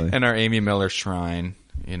 exactly. And our Amy Miller shrine,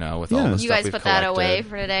 you know, with all Yeah. the You stuff guys we've put that collected. away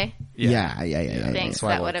for today? Yeah. Thanks. That's why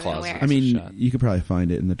That the would have been closet weird. I mean, shut. you could probably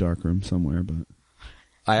find it in the dark room somewhere, but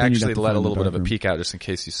I Then you'd actually have to let a find the little bit of a dark room. peek out just in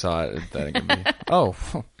case you saw it. That it could be. Oh,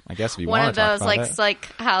 I guess if you One want of to talk those, about like it. it's like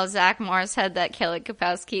how Zach Morris had that Kelly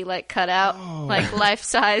Kapowski like cut out, like life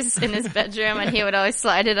size in his bedroom, and he would always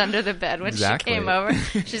slide it under the bed when Exactly. she came over.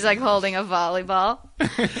 She's like holding a volleyball.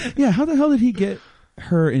 yeah. How the hell did he get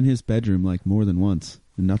her in his bedroom like more than once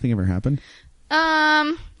and nothing ever happened?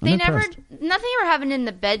 They never, impressed. nothing ever happened in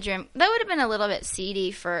the bedroom. That would have been a little bit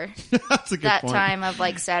seedy for That's a good that point. time of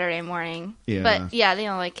like Saturday morning. Yeah. But yeah, they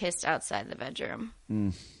only kissed outside the bedroom.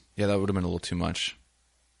 Yeah, that would have been a little too much.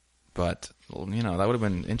 But you know, that would have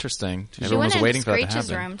been interesting. She Everyone went was waiting into for that to Screech's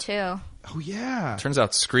happen. room too. Oh yeah. Turns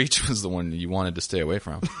out Screech was the one you wanted to stay away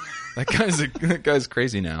from. that guy's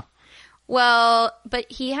crazy now. Well, but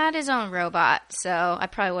he had his own robot, so I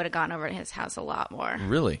probably would have gone over to his house a lot more.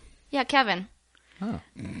 Really? Yeah, Kevin.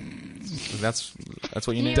 That's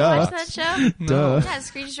what you Did need you to watch watch. that show? Duh. Yeah,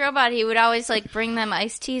 Screech's robot. He would always like bring them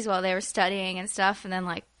iced teas while they were studying and stuff, and then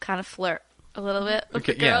like kind of flirt a little bit with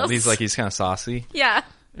the Okay, yeah, girls. he's kind of saucy yeah.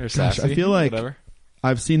 or sassy. I feel like whatever.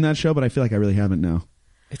 I've seen that show, but I feel like I really haven't now.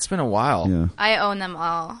 It's been a while. Yeah. I own them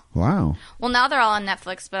all. Wow. Well, now they're all on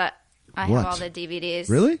Netflix, but I What? have all the DVDs.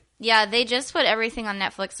 Really? Yeah, they just put everything on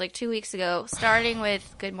Netflix like 2 weeks ago, starting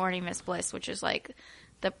with Good Morning Miss Bliss, which is like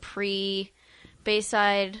the pre-Bayside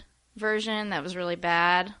version that was really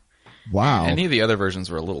bad. Wow. Any of the other versions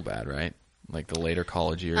were a little bad, right? Like the later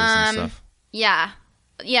college years and stuff. Yeah.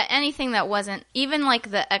 Yeah, anything that wasn't, even like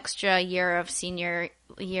the extra year of senior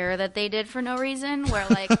year that they did for no reason, where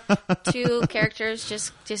like 2 characters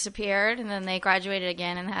just disappeared and then they graduated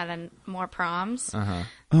again and had more proms. Uh-huh.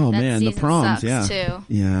 Oh That man, the season proms. sucks, Yeah. too.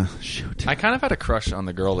 Yeah. Shoot. I kind of had a crush on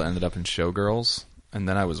the girl that ended up in Showgirls, and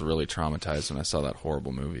then I was really traumatized when I saw that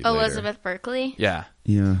horrible movie. later. Elizabeth Berkley. Yeah,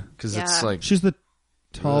 Yeah. because it's Yeah. like She's the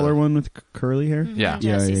taller one with curly hair. Yeah.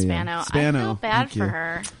 Josie yeah, yeah. Spano. Spano, I feel bad thank for you.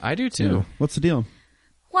 her. I do too. Yeah. What's the deal?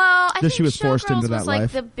 Well, I That think she was forced Showgirls into that was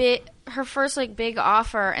like life. her first like big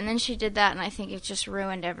offer, and then she did that, and I think it just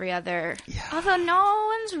ruined every other. Although no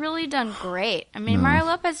one's really done great. I mean, Mario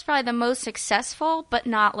Lopez is probably the most successful, but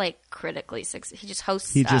not like critically successful. He just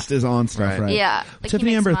hosts. He stuff. just is on stuff, Right. right? Yeah, like, he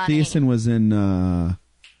Tiffany makes Amber money. Thiessen was in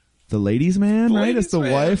The Ladies Man, right? As Ladies the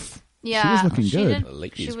Man. wife. Yeah, She was looking good. Did,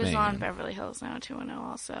 Ladies she was Man. on Beverly Hills 90210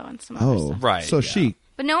 also, and some other Oh, stuff. Right, So yeah. she,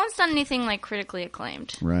 But no one's done anything like critically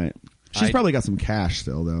acclaimed. right? She's I- probably got some cash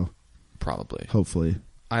still, though. Probably. Hopefully,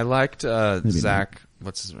 I liked Maybe Zach.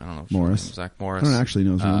 What's his? I don't know. If his Morris. name is Zach I Morris. don't actually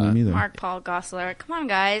know his real name either. Mark Paul Gosselaar. Come on,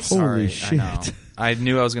 guys. Oh. Sorry, Holy shit. I know. I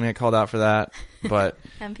knew I was going to get called out for that, but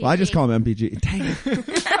MPG. Well, I just call him MPG. Dang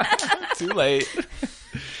it! too late.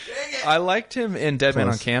 I liked him in Dead Man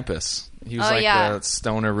on Close. Campus. He was Oh, like yeah. the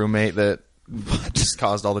stoner roommate that just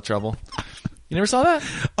caused all the trouble. You never saw that?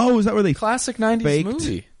 Oh, is that where they Classic 90s faked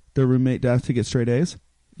movie. the roommate death to get straight A's?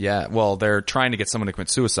 Yeah, well, they're trying to get someone to commit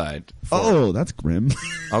suicide. Oh, that's grim.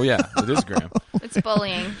 Oh, yeah, it is grim. It's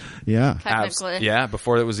bullying, Yeah. technically. Yeah,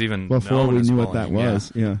 before it was even Before known we as knew what that bullying, yeah.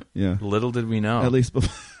 was. Yeah, yeah. Little did we know. At least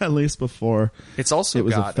before It's also it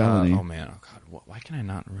was a got, felony. oh, man. Oh, God. Why can I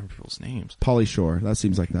not remember people's names? Pauly Shore. That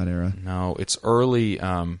seems like that era. No, it's early.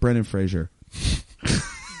 Brendan Fraser.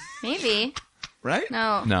 Maybe. Right?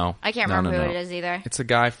 No. No. I can't No, remember no, who no. it is either. It's a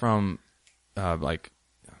guy from, like,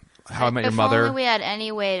 How I Met Your If Mother. only we had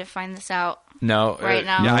any way to find this out. No, Right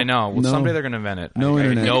now. Yeah, I know. Well, No. someday they're going to invent it. No I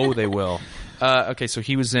internet. know they will. Okay, so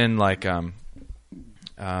he was in like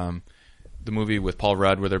the movie with Paul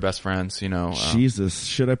Rudd where they're best friends. You know, Jesus,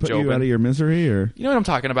 should I put you Jobin. out of your misery or? You know what I'm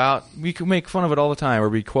talking about? We could make fun of it all the time, or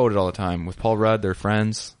we quote it all the time. With Paul Rudd, they're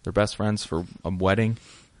friends. They're best friends for a wedding.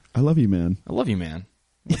 I love you, man. I love you, man.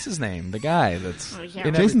 What's his name? The guy that's yeah.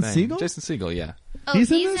 in Jason everything. Segel? Jason Segel, yeah. Oh, He's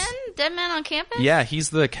he's in in, this? Dead Man on Campus? Yeah,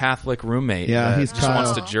 he's the Catholic roommate. Yeah, that he's just Kyle.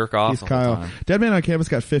 wants to jerk off He's all Kyle. the time Dead Man on Campus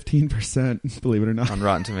got 15%, believe it or not. on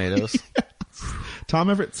Rotten Tomatoes. Tom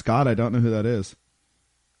Everett Scott, I don't know who that is.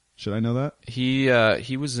 Should I know that? He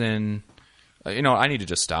was in. I need to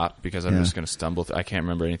just stop because I'm Yeah. just going to stumble. I can't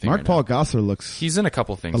remember anything. Mark right Paul now. Gosselaar looks He's in a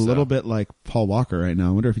couple things. a little though. bit like Paul Walker right now.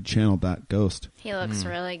 I wonder if he channeled that ghost. He looks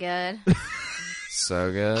really good.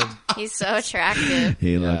 So good. He's so attractive.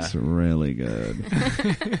 He Yeah. looks really good.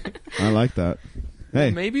 I like that.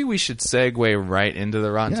 Hey, Maybe we should segue right into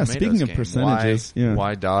the Rotten Yeah, Tomatoes speaking of game. percentages, why, yeah.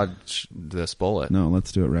 why dodge this bullet? no,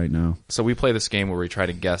 let's do it right now. So we play this game where we try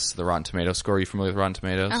to guess the Rotten Tomato score. Are you familiar with Rotten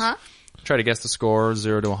Tomatoes? Uh-huh. Try to guess the score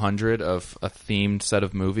 0 to 100 of a themed set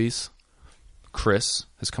of movies. Chris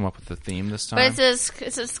has come up with the theme this time. But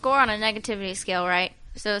it's a score on a negativity scale, right?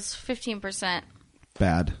 So it's 15%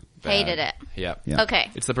 Bad. hated it. Yep. Yeah. Okay.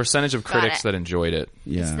 It's the percentage of Got critics it. that enjoyed it.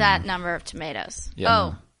 Yeah. It's that number of tomatoes. Yeah.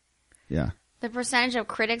 Oh, Yeah. the percentage of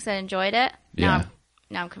critics that enjoyed it? Yeah.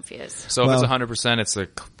 Now I'm confused. So Well- if it's 100%,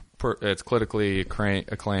 it's critically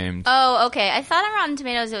acclaimed. Oh, okay. I thought on Rotten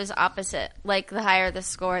Tomatoes it was opposite. Like, the higher the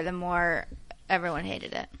score, the more everyone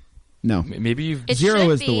hated it. No. Maybe you've It Zero should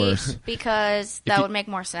is the be worst. because that would make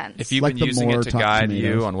more sense. if you've Like been the using more it to top guide tomatoes.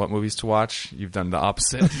 you on what movies to watch, you've done the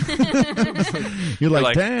opposite. You're like,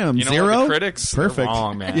 Like, damn, you know zero? what, the critics are Perfect.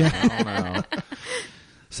 wrong, man. I don't know.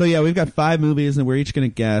 So yeah, we've got 5 movies and we're each going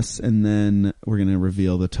to guess and then we're going to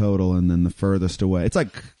reveal the total and then the furthest away. It's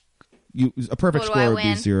like a perfect What do score I would be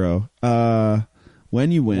win? 0.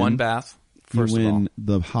 When you win, One bath, first you of all. win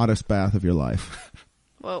the hottest bath of your life.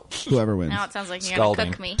 Whoa. Whoever wins. Now it sounds like you're Scalding.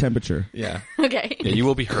 going to cook me. Temperature. Yeah. Okay. Yeah, you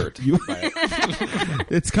will be hurt. You- by it.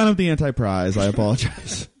 It's kind of the anti-prize. I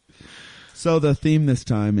apologize. So the theme this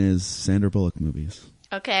time is Sandra Bullock movies.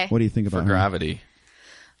 Okay. What do you think For about her? Gravity.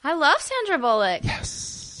 I love Sandra Bullock.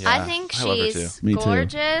 Yes. Yeah, I think I love her she's too. Me too.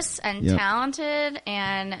 gorgeous and Yep. talented,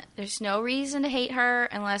 and there's no reason to hate her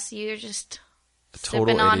unless you're just total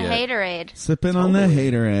sipping on idiot. Haterade. Sipping on the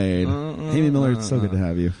haterade. Amy Miller, it's so good to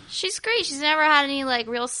have you. She's great. She's never had any like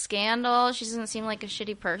real scandal. She doesn't seem like a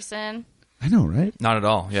shitty person. I know, right? Not at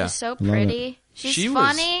all. Yeah. She's so it. pretty. She's She was-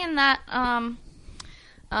 funny in that Miss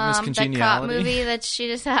that cop Congeniality? movie that she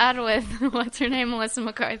just had with what's her name, Melissa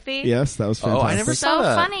McCarthy. Yes, that was fantastic. Oh, I never So saw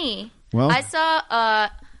that. funny. Well, I saw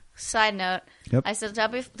side note. Yep. I saw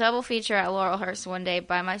double feature at Laurelhurst one day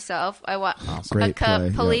by myself. I watched Great play,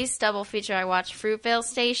 yeah. police double feature. I watched Fruitvale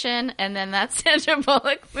Station, and then that Sandra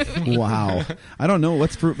Bullock movie. wow. I don't know.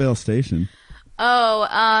 What's Fruitvale Station?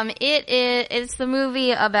 It's the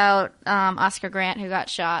movie about Oscar Grant who got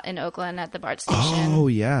shot in Oakland at the BART station Oh,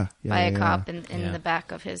 yeah. by a yeah. cop in Yeah. the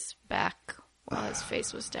back of his back while his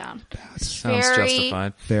face was down. Sounds Very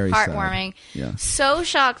justified. Very sad. heartwarming. Yeah. So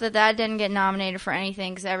shocked that didn't get nominated for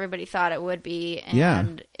anything because everybody thought it would be, and Yeah.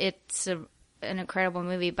 it's an incredible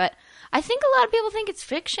movie. But I think a lot of people think it's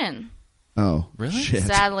fiction. Oh, Really? Shit.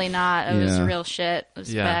 Sadly, not. It was Yeah. real shit. It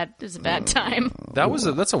was Yeah. bad. It was a bad time.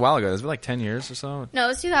 That's a while ago. It's been like 10 years or so. No, it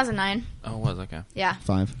was 2009. Oh, it was okay. Yeah.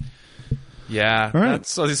 5. Yeah, All right.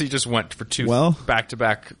 that's so he just went for two Well-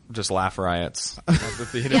 back-to-back just laugh riots at the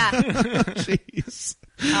theater. Yeah. Jeez.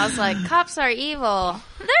 I was like, cops are evil.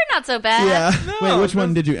 They're not so bad. Yeah. Wait, which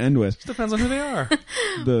one did you end with? Depends on who they are.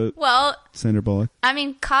 The Well, Sandra Bullock? I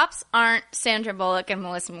mean, cops aren't Sandra Bullock and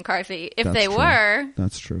Melissa McCarthy. If That's they true. were,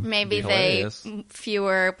 That's true. maybe Be they hilarious.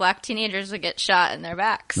 fewer black teenagers would get shot in their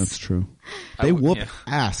backs. That's true. I They would- whoop yeah.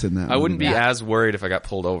 ass in that I wouldn't be movie. as worried if I got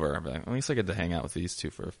pulled over. I'd be like, at least I get to hang out with these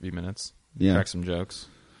two for a few minutes. Yeah. Crack some jokes.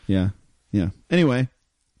 Yeah. Yeah. Anyway,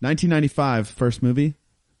 1995, first movie.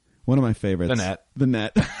 One of my favorites. The Net. The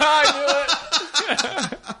Net. I knew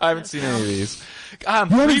it! I haven't seen any of these. You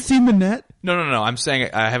haven't seen The Net? No. I'm saying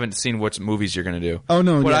I haven't seen which movies you're going to do. Oh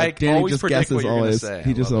no! But yeah, I Danny always just predict guesses what you're going to always. say.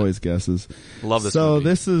 He I just love it. always guesses. Love this So movie.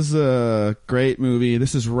 this is a great movie.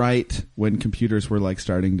 This is right when computers were like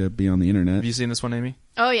starting to be on the internet. Have you seen this one, Amy?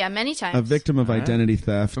 Oh, yeah, many times. A victim of right. identity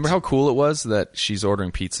theft. Remember how cool it was that she's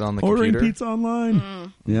ordering pizza on the ordering computer? pizza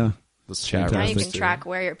online? Yeah, This chat Now Fantastic. you room can too. track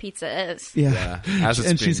where your pizza is. yeah. Yeah, as it's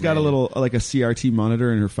And being she's got a made. little like a CRT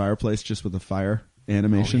monitor in her fireplace just with a fire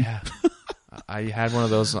animation. Oh, yeah. I had one of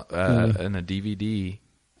those in a DVD.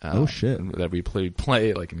 Oh, shit. That we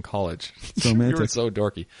play like in college. So we were romantic. so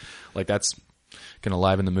dorky. Like that's gonna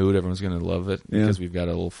liven the mood. Everyone's gonna love it because we've got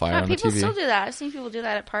a little fire on the people TV. still do that. I've seen people do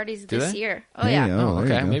that at parties this they? year. Oh Hey, yeah. Oh, there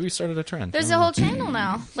you okay. go. Maybe we started a trend. There's a whole channel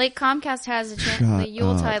now. Like Comcast has a channel, the Shut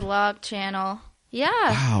Yuletide up. Log channel. Yeah,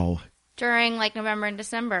 Wow. during like November and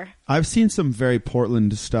December. I've seen some very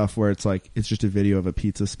Portland stuff where it's like it's just a video of a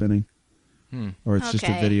pizza spinning, or it's just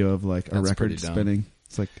a Okay. video of like a That's record pretty dumb. spinning.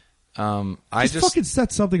 It's like I just just fucking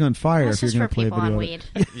set something on fire That's if you're just going for to play a people video.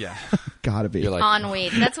 on of it. weed. yeah. Gotta be. You're like On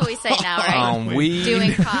weed. That's what we say now, right? on weed.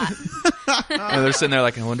 Doing pot. And they're sitting there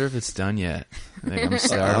like, I wonder if it's done yet. I think I'm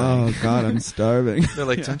starving. Oh God, I'm starving. They're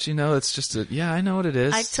like, don't you know it's just a? Yeah, I know what it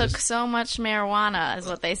is. I took so much marijuana, is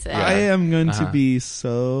what they say. I am going to Uh-huh. be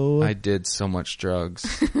so I did so much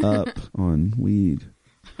drugs. up on weed.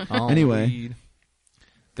 On Anyway. weed.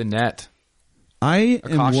 The net. I A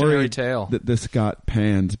am cautionary worried tale. that this got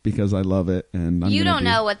panned because I love it, and You don't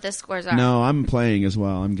know what the scores are. No, I'm playing as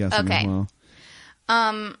well. I'm guessing Okay. as well.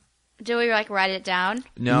 Do we like write it down?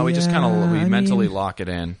 No, we just kind Yeah, of I mentally mean- lock it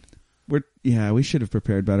in. We should have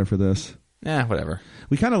prepared better for this. Whatever.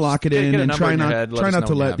 We kind of lock it Get in a and number try in your not head, let try us not know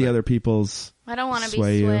to when you let have the it. other people's. I don't want to be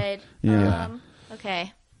Sway you. swayed. Yeah.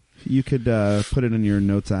 Okay. You could put it in your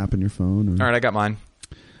notes app in your phone. Or, All right, I got mine.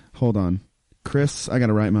 Hold on, Chris. I got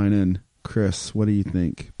to write mine in. Chris, what do you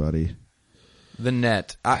think, buddy? The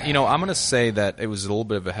net. I'm going to say that it was a little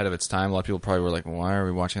bit ahead of its time. A lot of people probably were like, why are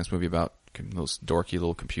we watching this movie about those dorky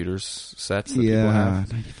little computers sets that people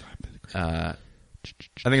have? 95.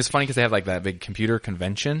 I think it's funny because they have like that big computer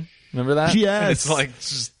convention. Remember that? Yes. And it's like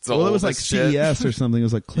just Well, it was old like as shit. CES or something. It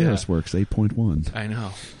was like ClarisWorks 8.1. I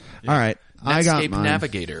know. All right, I got Netscape mine.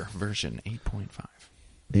 Navigator version 8.5.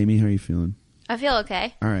 Amy, how are you feeling? I feel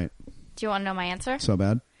okay. All right, Do you want to know my answer? so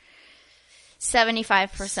bad.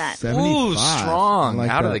 75%. 75. Ooh, strong. I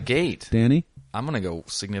like Out of that. the gate. Danny, I'm going to go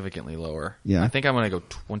significantly lower. Yeah. I think I'm going to go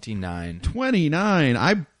 29. 29.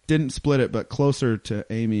 I didn't split it, but closer to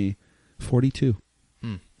Amy, 42.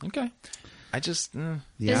 Okay. I just... The Is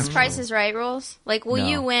this actual- Price is Right rules? Like, will No.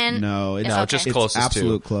 you win? No, it's, No, No, okay. just it's closest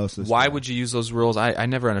absolute to. closest. Why would you use those rules? I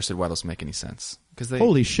never understood why those make any sense. Because they...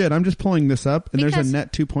 Holy shit, I'm just pulling this up, and there's Because- a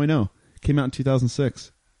Net 2.0. Came out in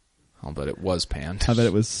 2006. I'll bet it was panned. I bet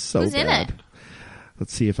it was so Who's in bad. it?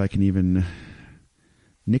 Let's see if I can even...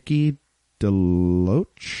 Nikki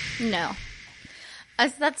DeLoach? No.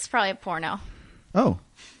 That's probably a porno. Oh,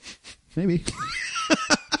 maybe.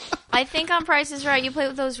 I think on Price is Right, you play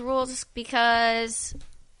with those rules because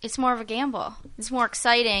it's more of a gamble. It's more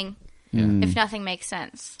exciting if nothing makes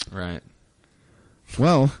sense. Right.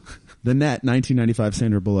 Well, The Net, 1995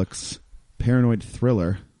 Sandra Bullock's paranoid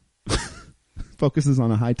thriller, focuses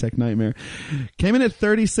on a high-tech nightmare, came in at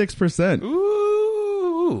 36%.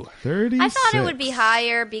 Ooh. 36. I thought it would be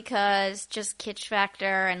higher because just kitsch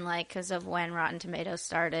factor and like because of when Rotten Tomatoes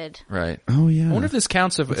started. Right. Oh, yeah. I wonder if this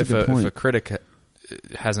counts if, That's a if, good a, if point. a critic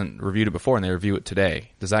hasn't reviewed it before and they review it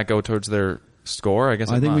today. Does that go towards their score? I guess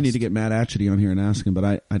I think we must. need to get Matt Atchity on here and ask him,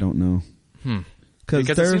 but I don't know. Because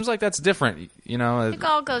it there- seems like that's different. You know. It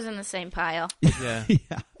all goes in the same pile. Yeah.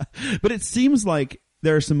 yeah. But it seems like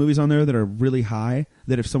there are some movies on there that are really high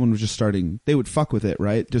that if someone was just starting, they would fuck with it,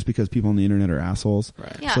 right? Just because people on the internet are assholes.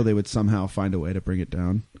 Right. Yeah. So they would somehow find a way to bring it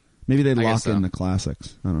down. Maybe they'd I lock guess so. in the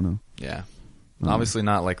classics. I don't know. Yeah. Obviously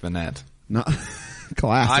not like The Net. Not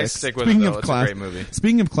classics. I stick with it, though. It's a great movie.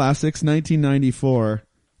 Speaking of classics, 1994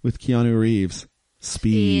 with Keanu Reeves.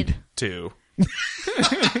 Speed. 2.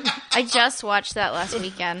 I just watched that last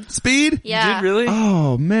weekend. Speed? Yeah. Did really?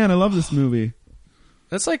 Oh, man, I love this movie.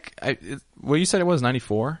 That's like, well, you said it was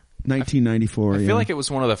 94? 1994, I yeah. feel like it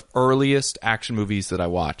was one of the earliest action movies that I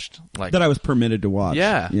watched. Like, that I was permitted to watch.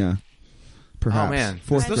 Yeah. Yeah. Perhaps. oh man,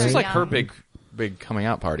 Fourth this grade. was like her Young. big coming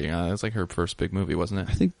out party. It was like her first big movie, wasn't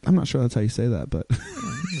I it? think, I'm not sure that's how you say that, but.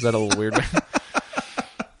 Is that a little weird?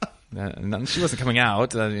 No, she wasn't coming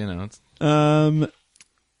out. You know. It's,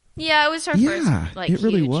 Yeah, it was her yeah, first like it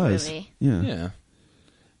really huge was. movie. Yeah. yeah.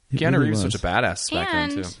 It Keanu really Reeves was was. such a badass back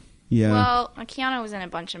then And too. Yeah. well, Keanu was in a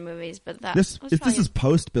bunch of movies, but that this was this probably- is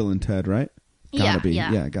post Bill and Ted, right? Gotta yeah, be.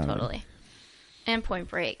 yeah, gotta totally. And Point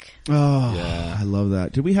Break. be. Oh, Yeah. I love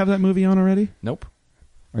that. Did we have that movie on already? Nope.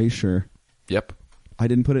 Are you sure? Yep. I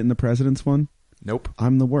didn't put it in the president's one. Nope.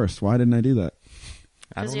 I'm the worst. Why didn't I do that?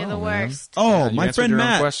 I Because don't you're know, the man. worst. Oh, you my answered friend your own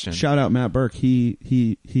Matt. question. Shout out Matt Burke.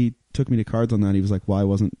 He took me to cards on that. He was like, "Why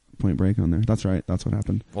wasn't Point Break on there?" That's right. That's what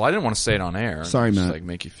happened. Well, I didn't want to say it on air. Sorry, just, Matt. Like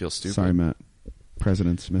make you feel stupid. Sorry, Matt.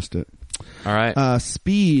 Presidents missed it. All right.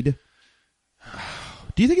 Speed.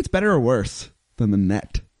 Do you think it's better or worse than The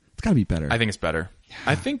Net? It's got to be better. I think it's better.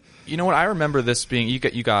 I think you know what I remember this being. You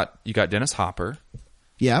got Dennis Hopper.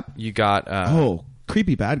 Yep. You got Oh,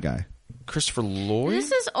 creepy bad guy. Christopher Lloyd.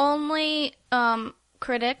 This is only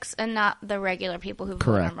critics and not the regular people who vote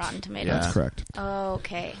Correct. on Rotten Tomatoes. Yeah. That's correct. Oh,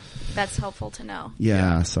 okay. That's helpful to know.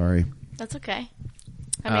 Yeah, sorry. That's okay.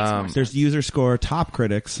 That makes more sense. There's user score, top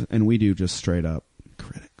critics, and we do just straight up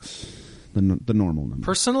critics. The normal number.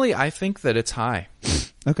 Personally, I think that it's high.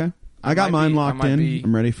 Okay. I got might mine be- I locked might in. be-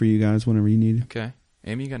 I'm ready for you guys whenever you need. Okay.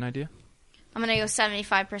 Amy, you got an idea? I'm going to go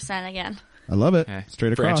 75% again. I love it. Okay.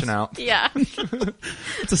 Straight across. Branching out. Yeah.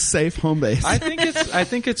 It's a safe home base. I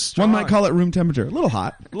think it's strong. One might call it room temperature. A little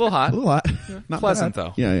hot. a little hot. A little hot. Not Pleasant, bad.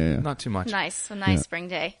 though. Yeah. Not too much. Nice. A nice Yeah. spring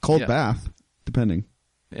day. Cold Yeah. bath, depending.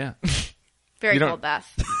 Yeah. Very You don't- cold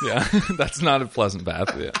bath. Yeah. That's not a pleasant bath.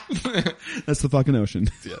 Yeah. That's the fucking ocean.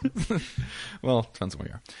 Yeah. Well, depends on where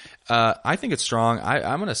you are. I think it's strong.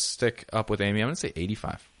 I'm going to stick up with Amy. I'm going to say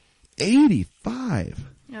 85. 85.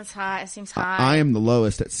 That's high. It seems high. I am the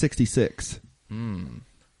lowest at 66. Well,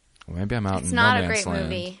 maybe I'm out It's in not no a man's great land.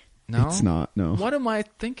 movie. No? It's not, no. What am I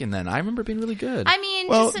thinking then? I remember being really good. I mean,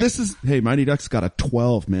 Well, just this is... Hey, Mighty Ducks got a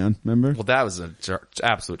 12, man. Remember? Well, that was an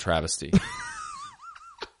absolute travesty.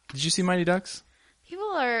 Did you see Mighty Ducks? people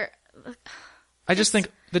are. I just think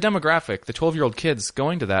the demographic, the 12-year-old kids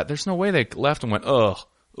going to that, there's no way they left and went, ugh.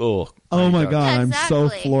 Oh my God, Yeah, I'm so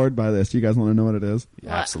exactly. floored by this. You guys want to know what it is?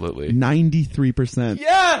 Yeah, absolutely. 93%.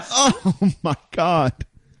 Yes! Oh my God.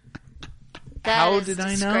 That How is did I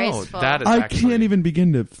know? disgraceful. That is I actually, can't even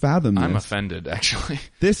begin to fathom this. I'm offended, actually.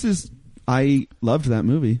 This is... I loved that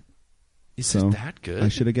movie. Is So it that good? I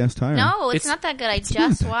should have guessed higher. No, it's It's- not that good. I not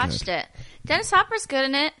just that watched good. it. Dennis Hopper's good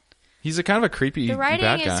in it. He's a kind of a creepy The writing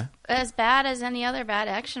bad is guy. as bad as any other bad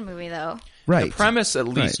action movie, though. Right. The premise, at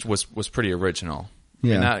least, Right. was pretty original.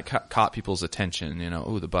 Yeah. And that caught people's attention. You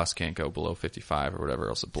know, the bus can't go below 55 or whatever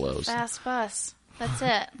else it blows. Fast bus. That's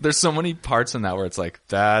it. There's so many parts in that where it's like,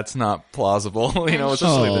 that's not plausible. You know,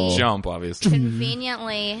 especially Oh. the jump, obviously.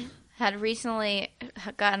 Conveniently had recently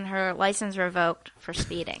gotten her license revoked for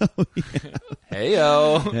speeding.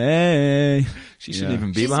 Heyo. Hey. She shouldn't Yeah.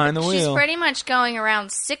 even be behind the She's wheel. pretty much going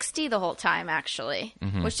around 60 the whole time, actually,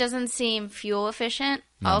 Mm-hmm. which doesn't seem fuel efficient.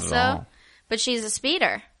 Not at also, all. but she's a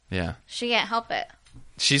speeder. Yeah. She can't help it.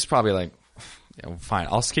 She's probably like, yeah, well, fine,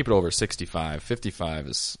 I'll keep it over 65. 55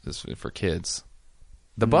 is for kids.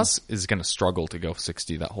 The bus is going to struggle to go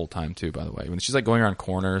 60 that whole time, too, by the way. When she's like going around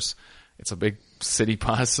corners, it's a big city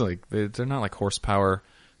bus. Like they're not like horsepower,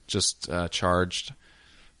 just charged.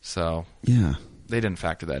 So Yeah. they didn't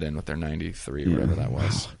factor that in with their 93 or whatever that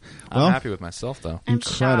was. Well- I'm happy with myself, though. I'm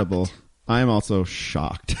Incredible. shocked. I am also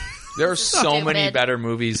shocked. There are so many Stupid. better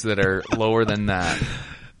movies that are lower than that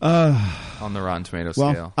on the Rotten Tomato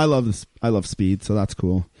Well, scale. I love this. I love Speed, so that's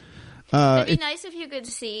cool. It'd be nice if you could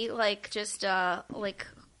see, like, just, like,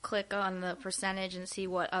 click on the percentage and see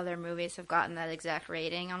what other movies have gotten that exact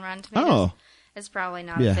rating on Rotten Tomatoes. Oh. It's probably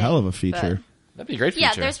not Be a thing, hell of a feature. That'd be a great but- yeah,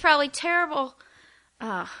 feature. there's probably terrible.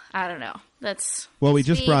 I don't know. That's Well, we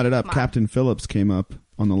just Speed, brought it up. come on. Captain Phillips came up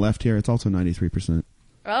on the left here. It's also 93%.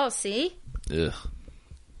 Oh, see, Ugh.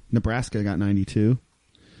 Nebraska got 92.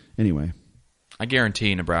 Anyway, I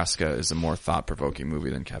guarantee Nebraska is a more thought-provoking movie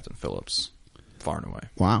than Captain Phillips, far and away.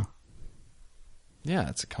 wow. Yeah,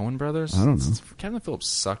 it's a Coen Brothers. I don't know. Captain Phillips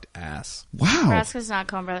sucked ass. Wow. Nebraska's not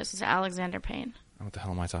Coen Brothers. It's Alexander Payne. What the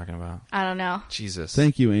hell am I talking about? I don't know. Jesus.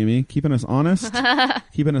 Thank you, Amy. Keeping us honest.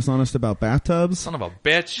 Keeping us honest about bathtubs. Son of a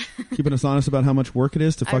bitch. Keeping us honest about how much work it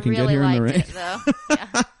is to fucking I really get here in the liked rain. it though.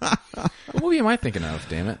 Yeah. What movie am I thinking of,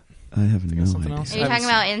 damn it? I have no something idea. else? Are you I talking haven't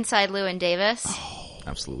about Inside Llewyn Davis?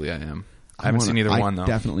 Absolutely, I am. I haven't seen either I one, though.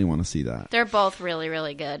 definitely want to see that. They're both really,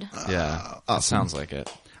 really good. Yeah, that sounds like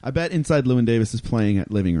it. I bet Inside Llewyn Davis is playing at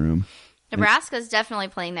Living Room. Nebraska's definitely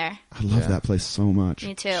playing there. I love Yeah. that place so much.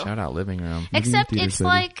 Me too. Shout out Living Room. Except Theater it's City.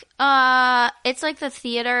 it's like the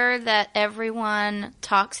theater that everyone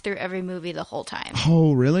talks through every movie the whole time.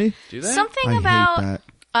 Oh, really? Do they? Something I about hate that.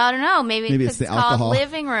 I don't know, maybe Maybe because it's it's the alcohol. called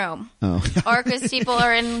living room. Oh. Or because people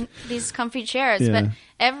are in these comfy chairs. Yeah. But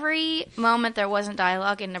every moment there wasn't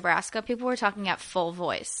dialogue in Nebraska, people were talking at full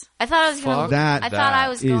voice. I thought I was going Fuck to. that I thought I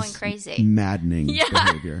was is going crazy. maddening Yeah.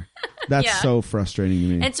 behavior. That's Yeah. so frustrating to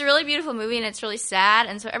me. And it's a really beautiful movie, and it's really sad.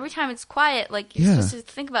 And so every time it's quiet, like you're Yeah. supposed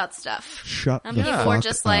to think about stuff. Shut And the people fuck were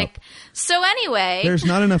just up. like, so anyway, There's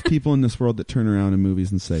not enough people in this world that turn around in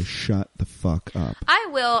movies and say, shut the fuck up. I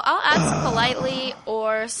will. I'll ask politely,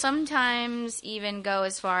 or sometimes even go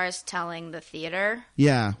as far as telling the theater.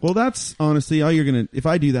 Yeah. Well, that's honestly all you're going to, if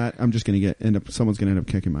I do that, I'm just going to someone's going to end up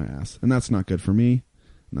kicking my ass. And that's not good for me.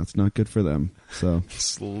 And that's not good for them. So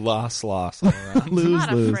Loss all around. I'm lose,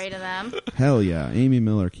 not lose. afraid of them. Hell yeah. Amy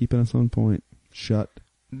Miller keeping us on point. Shut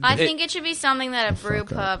I think it should be something that a brew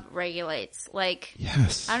fuck up. pub regulates. Like,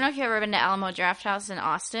 Yes. I don't know if you've ever been to Alamo Draft House in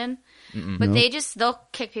Austin, but they'll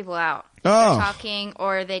kick people out. If Oh. they're talking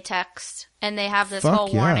or they text, and they have this Fuck whole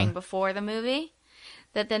yeah. warning before the movie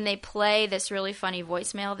that then they play this really funny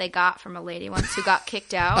voicemail they got from a lady once who got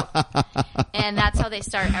kicked out, and that's how they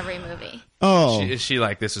start every movie. Oh. Is she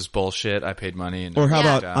like, this is bullshit, I paid money? And Or how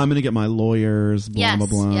Yeah. about I'm going to get my lawyers, blah, Yes, blah,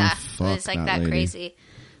 blah. yeah, Fuck it's like that lady. crazy.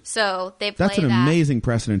 So they play That's an that. amazing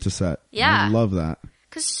precedent to set. Yeah. I love that.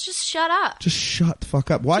 Because just shut up. Just shut the fuck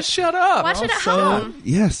up. What? Just shut up. Watch it at So, home.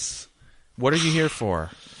 yes. What are you here for?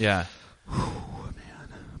 Yeah.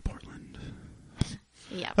 Portland.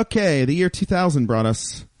 Yeah. Okay, the year 2000 brought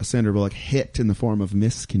us a Sandra Bullock hit in the form of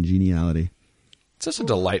Miss Congeniality. It's such a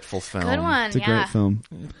delightful film. Good one. It's a yeah. great film.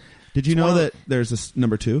 Did you know that there's a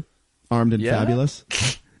number 2, Armed and Yeah? Fabulous?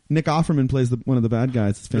 Nick Offerman plays one of the bad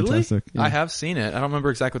guys. It's fantastic. Really? Yeah. I have seen it. I don't remember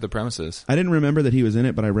exactly what the premise is. I didn't remember that he was in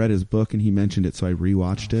it, but I read his book and he mentioned it, so I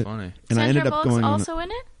rewatched it. funny. And Sandra I ended up Bullock's going on. also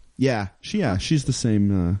in it? Yeah, she's the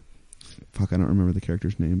same. Fuck, I don't remember the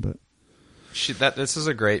character's name, but This is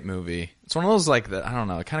a great movie. It's one of those like that. I don't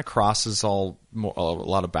know. It kind of crosses a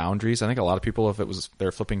lot of boundaries. I think a lot of people, if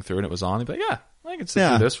they're flipping through and it was on, they'd be like, yeah, I can sit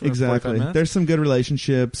yeah, through this for 45 exactly. minutes. There's some good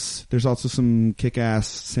relationships. There's also some kick-ass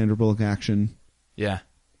Sandra Bullock action. Yeah,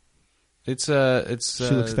 it's She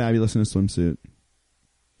looks fabulous in a swimsuit.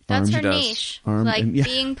 That's Armed. her She does. niche. Armed like and- yeah.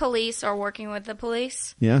 being police or working with the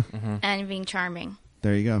police Yeah, and being charming.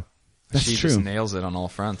 there you go. That's she true. just nails it on all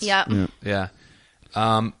fronts. Yep. Yeah.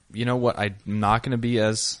 Yeah. You know what? I'm not going to be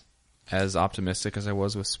as optimistic as I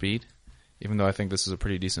was with Speed, even though I think this is a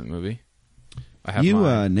pretty decent movie. I have You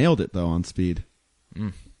mine. nailed it though on Speed.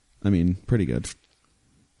 I mean, pretty good.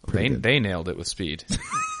 Pretty good. They nailed it with Speed.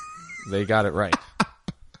 They got it right.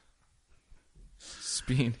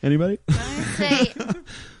 Speed. Anybody? I'd say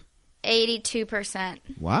 82%.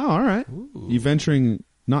 Wow. All right. You venturing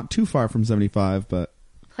not too far from 75, but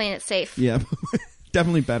Playing it safe. yeah,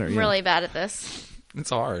 definitely better. I'm Yeah. really bad at this. It's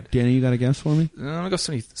hard. Danny, you got a guess for me? I'm going to go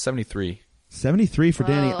 73. 73 for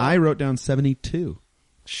Danny. Whoa. I wrote down 72.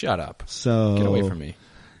 Shut up. So Get away from me.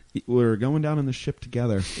 We're going down in the ship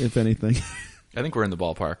together, if anything. I think we're in the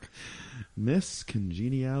ballpark. Miss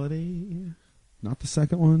Congeniality, not the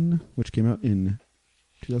second one, which came out in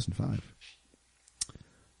 2005.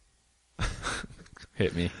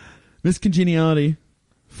 Hit me. Miss Congeniality,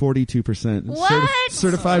 42%. What?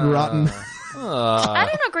 Certified rotten. I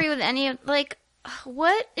don't agree with any of, like,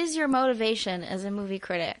 what is your motivation as a movie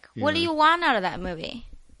critic? What do you want out of that movie?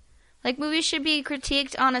 Like, movies should be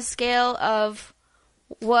critiqued on a scale of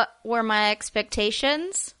what were my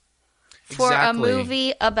expectations for Exactly. a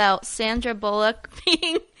movie about Sandra Bullock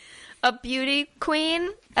being a beauty queen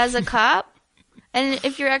as a cop. And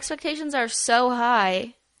if your expectations are so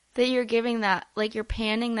high that you're giving that, like, you're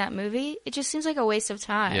panning that movie, it just seems like a waste of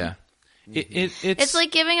time. Yeah. It's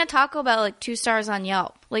like giving a Taco Bell, like, 2 stars on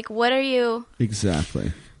Yelp. Like, what are you...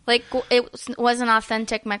 Exactly. Like, it wasn't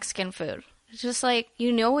authentic Mexican food. It's just like,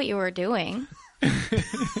 you know what you were doing.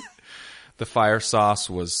 the fire sauce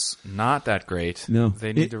was not that great. No.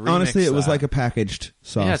 They need to remix honestly, it was that. like a packaged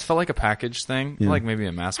sauce. Yeah, it felt like a packaged thing. Yeah. Like maybe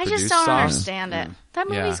a mass I produced just don't sauce. understand it. That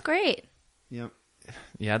movie's Yeah. great. Yep.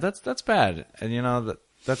 Yeah, that's bad. And you know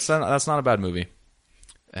that's not a bad movie.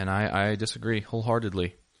 And I disagree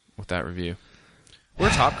wholeheartedly with that review. We're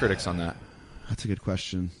top critics on that. That's a good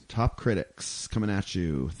question. Top critics coming at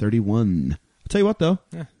you. 31. I'll tell you what, though.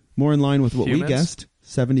 Yeah. More in line with what we Humans? guessed.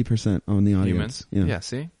 70% on the audience. Humans. Yeah,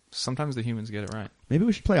 see? Sometimes the humans get it right. Maybe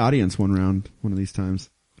we should play audience one round one of these times.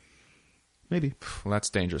 Maybe. Well, that's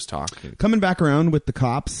dangerous talk. Coming back around with the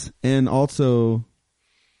cops and also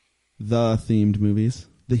the themed movies.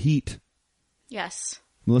 The Heat. Yes.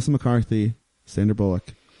 Melissa McCarthy. Sandra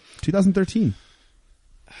Bullock. 2013.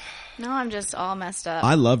 No, I'm just all messed up.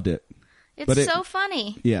 I loved it. It's but so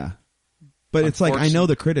funny. Yeah. But it's like, I know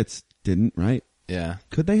the critics didn't, right? Yeah.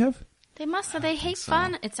 Could they have? They must have. They hate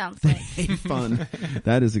fun, it sounds like. Hate fun.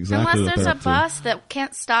 That is exactly Unless what there's they're a up to. bus that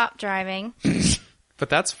can't stop driving. But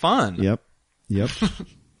that's fun. Yep. Yeah.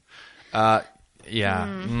 I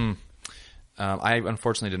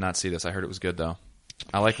unfortunately did not see this. I heard it was good, though.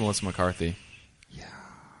 I like Melissa McCarthy. Yeah.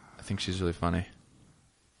 I think she's really funny.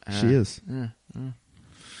 She is.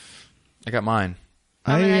 I got mine.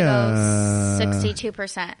 I'm going to go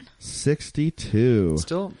 62%. 62.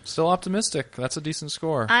 Still optimistic. That's a decent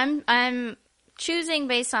score. I'm choosing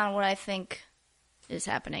based on what I think is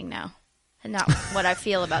happening now. And not what I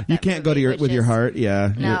feel about that You can't go to movie, with your which is- heart.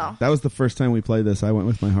 Yeah. No. That was the first time we played this. I went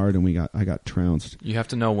with my heart and I got trounced. You have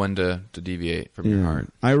to know when to deviate from your heart.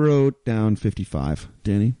 I wrote down 55.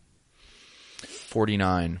 Danny?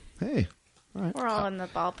 49. Hey. We're all in the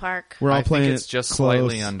ballpark. We're all I playing think it's it just close.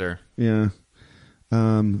 slightly under. Yeah.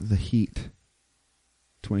 The Heat,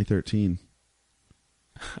 2013.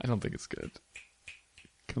 I don't think it's good.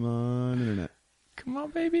 Come on, internet. Come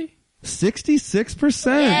on, baby. 66%.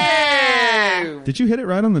 Yeah. Did you hit it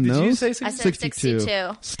right on the nose? Did you say I said 62.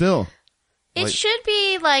 Still. It Like- should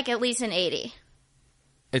be like at least an 80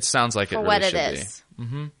 It sounds like it for really what should it is.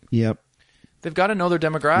 be. Yep. They've got to know their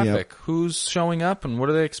demographic. Yep. Who's showing up and what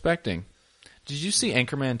are they expecting? Did you see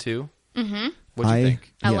Anchorman 2? Mm-hmm. What'd you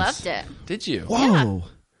think? I Yes. loved it. Did you? Whoa.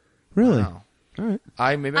 Really? Wow. All right.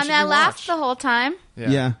 I maybe I I should mean, I laughed rewatch. the whole time.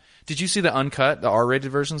 Yeah. Did you see the uncut, the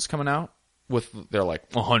R-rated versions coming out? They're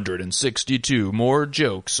like 162 more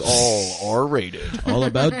jokes, all R-rated, All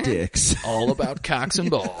about dicks. all about cocks and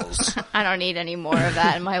balls. I don't need any more of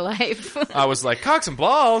that in my life. I was like, cocks and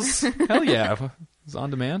balls. Hell yeah. It's on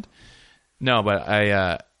demand. No, but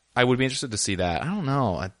I would be interested to see that. I don't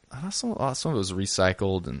know. I thought some of it was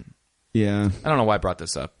recycled, and Yeah. I don't know why I brought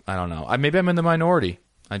this up. I don't know. Maybe I'm in the minority.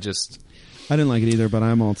 I didn't like it either, but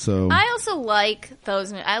I'm also... I also like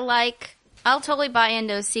those. I'll totally buy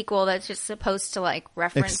into a sequel that's just supposed to like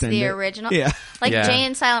reference Extend the it. original. Yeah. Like Yeah. Jay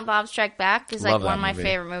and Silent Bob Strike Back is like Love one that of my movie.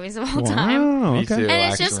 favorite movies of all time. Wow, Me okay. too. And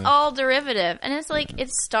it's just actually. all derivative. And it's like, it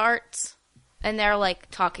starts and they're like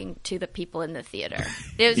talking to the people in the theater.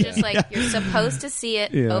 It was just like, you're supposed to see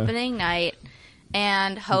it Yeah. opening night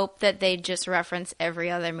and hope that they just reference every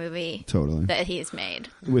other movie Totally. that he's made.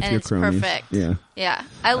 With and your it's cronies. perfect. Yeah. Yeah.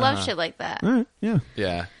 I love shit like that. All right. Yeah.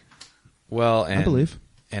 Yeah. Well, and I believe.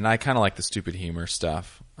 And I kind of like the stupid humor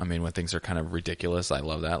stuff. I mean, when things are kind of ridiculous, I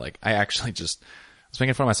love that. Like, I actually just was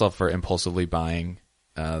making fun of myself for impulsively buying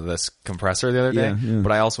this compressor the other day, Yeah, yeah.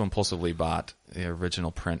 but I also impulsively bought the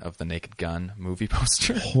original print of the Naked Gun movie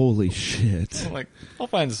poster. Holy shit. I'm like, I'll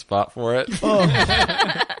find a spot for it.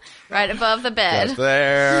 Right above the bed. Just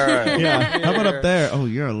there. Yeah. How about up there? Oh,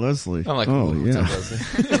 you're a Leslie. I'm like, oh, ooh, yeah. what's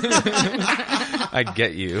up, Leslie? I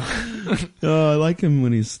get you. Oh, I like him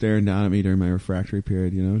when he's staring down at me during my refractory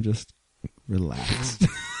period, you know, just relaxed.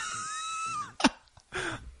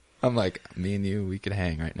 I'm like, me and you, we could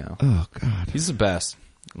hang right now. Oh, God. He's the best.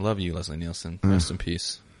 Love you, Leslie Nielsen. Rest in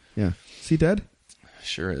peace. Yeah. Is he dead?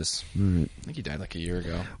 Sure is. All right. I think he died like a year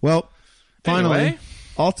ago. Well, finally, Anyway.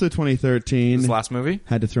 also 2013, His last movie?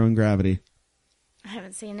 had to throw in Gravity. I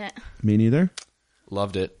haven't seen it. Me neither.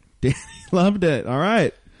 Loved it. Danny loved it. All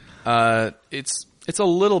right. It's a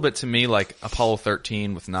little bit to me like Apollo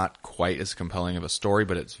 13 with not quite as compelling of a story,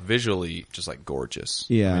 but it's visually just like gorgeous.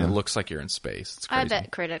 Yeah. I mean, it looks like you're in space. It's crazy. I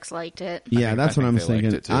bet critics liked it. Yeah, think- that's I what I'm think they liked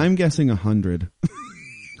thinking. it, too. I'm guessing 100.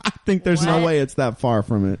 I think there's no What? way it's that far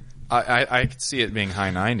from it. I could see it being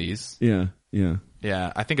high 90s. Yeah. Yeah.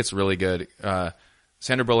 Yeah, I think it's really good.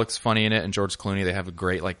 Sandra Bullock's funny in it, and George Clooney. They have a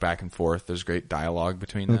great like back and forth. There's great dialogue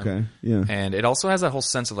between them. Okay. Yeah. And it also has that whole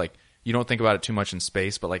sense of like you don't think about it too much in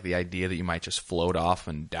space, but like the idea that you might just float off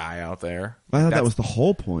and die out there. I thought that That's- was the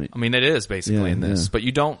whole point. I mean, it is basically Yeah, in this, yeah. but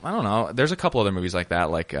you don't. I don't know. There's a couple other movies like that,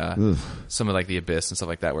 like some of like The Abyss and stuff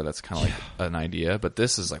like that, where that's kind of like an idea. But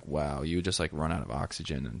this is like, wow, you would just like run out of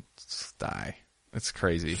oxygen and just die. It's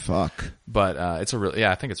crazy. Fuck. But it's a really,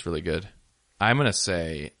 I think it's really good. I'm gonna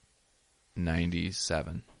say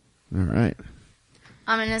 97. All right.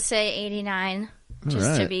 I'm going to say 89, just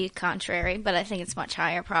All to right. be contrary, but I think it's much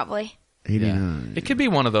higher probably. 89. It could be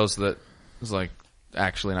one of those that is like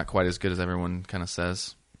actually not quite as good as everyone kind of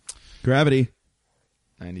says. Gravity.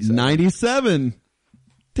 97. 97.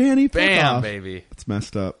 Danny, fuck Bam, off. baby. It's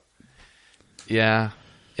messed up. Yeah,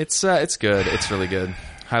 it's good. It's really good.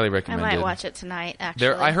 Highly I recommended. might watch it tonight, actually.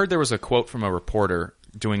 I heard there was a quote from a reporter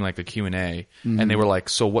doing like the Q&A, and they were like,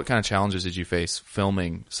 so what kind of challenges did you face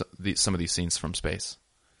filming some of these scenes from space?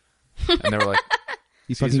 And they were like,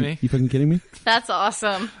 You Excuse fucking, me? You fucking kidding me? That's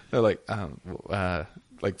awesome. they're like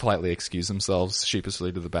politely excuse themselves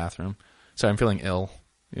sheepishly to the bathroom. Sorry, I'm feeling ill.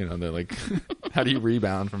 You know, they're like, how do you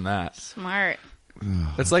rebound from that? Smart.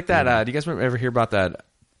 It's like that. Do you guys ever hear about that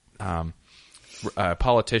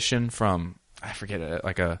politician from, I forget it,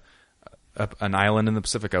 like an island in the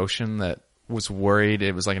Pacific Ocean that was worried?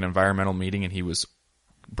 It was like an environmental meeting, and he was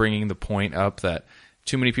bringing the point up that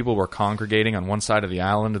too many people were congregating on one side of the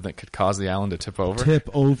island and that could cause the island to tip over. Tip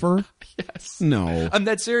over? Yes. No. I'm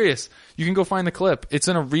dead serious. You can go find the clip. It's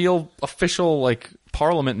in a real official like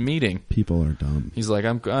parliament meeting. People are dumb. He's like,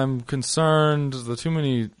 I'm concerned. The too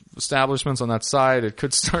many establishments on that side, it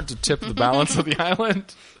could start to tip the balance of the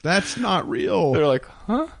island. That's not real. They're like,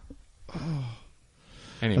 huh?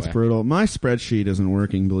 Anyway, That's brutal. My spreadsheet isn't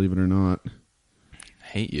working, believe it or not.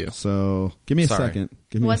 hate you. So give me a Sorry. second.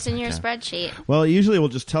 Give me What's a in your Okay. spreadsheet? Well, usually we'll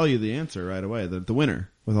just tell you the answer right away. The winner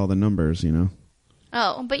with all the numbers, you know.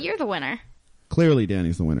 Oh, but you're the winner. Clearly,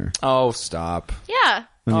 Danny's the winner. Oh, stop. Yeah.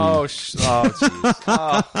 Oh, jeez.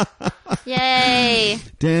 Oh. Yay.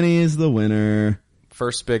 Danny is the winner.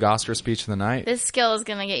 First big Oscar speech of the night. This skill is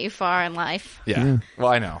going to get you far in life. Yeah. Well,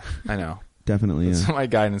 I know. Definitely, yeah. That's what my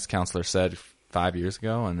guidance counselor said 5 years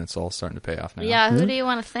ago, and it's all starting to pay off now. Yeah, who do you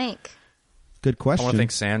want to thank? Good I question. want to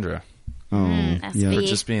thank Sandra Oh, SB. yeah. for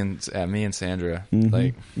just being me and Sandra.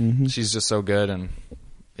 Like, she's just so good, and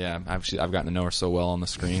yeah, I've gotten to know her so well on the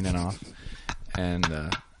screen and off, and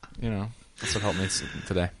that's what helped me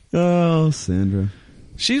today. Oh, Sandra.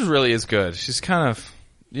 She really is good. She's kind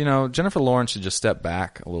of, Jennifer Lawrence should just step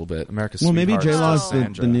back a little bit. America's Well, maybe Sweetheart. J-Law's Still the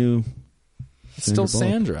Sandra. new... It's still Sandra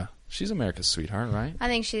Bullock. Sandra. She's America's sweetheart, right? I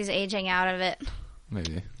think she's aging out of it.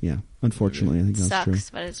 Maybe. Yeah, unfortunately, I think that's Sucks, true.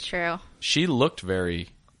 but it's true. She looked very...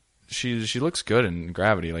 She looks good in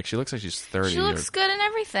Gravity. Like, she looks like she's 30. She looks good in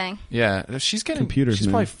everything. Yeah, she's getting... Computers, she's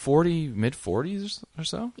man. probably 40, mid-40s or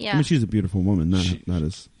so. Yeah. I mean, she's a beautiful woman. That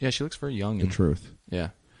is Yeah, she looks very young. the And, truth. Yeah.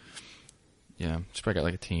 Yeah, she's probably got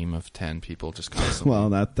like a team of 10 people just constantly. Well,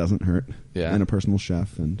 that doesn't hurt. Yeah. And a personal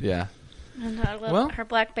chef. And Yeah. And her, Well- her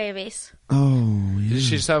black babies. oh, yeah. Did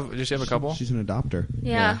she have a couple? She's an adopter.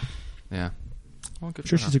 Yeah. Yeah. Well, good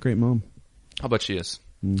Sure, for her. she's a great mom. I'll bet she is.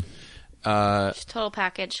 Mm. She's total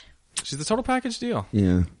package. She's the total package deal.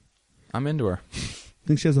 Yeah. I'm into her.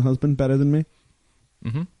 Think she has a husband better than me?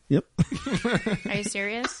 Mm-hmm. Yep. Are you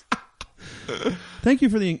serious? Thank you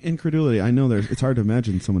for the incredulity. I know it's hard to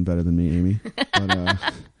imagine someone better than me, Amy. But,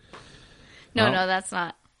 No, Well- no, that's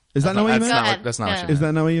not. is that not what you That's meant? Go not ahead. what, that's not No, what she no, meant. Is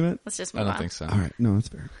that not what you meant? Let's just I move don't on. think so. All right. No, that's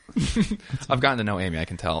fair. I've gotten to know Amy. I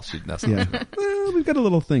can tell. That's Yeah. Well, we've got a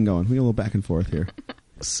little thing going. We got a little back and forth here.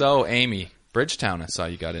 So, Amy, Bridgetown I saw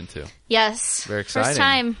you got into. Yes. Very exciting. First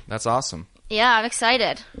time. That's awesome. Yeah, I'm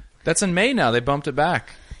excited. That's in May now. They bumped it back.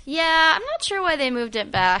 Yeah, I'm not sure why they moved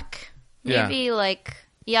it back. Yeah. Maybe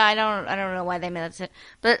I don't know why they made it,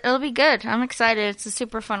 but it'll be good. I'm excited. It's a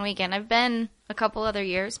super fun weekend. I've been a couple other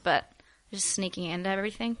years, but just sneaking into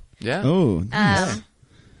everything. Yeah. Oh,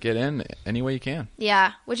 Get in any way you can.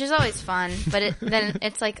 Yeah, which is always fun, but then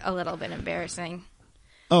it's like a little bit embarrassing.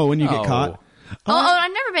 oh, when you get Oh. caught. Oh,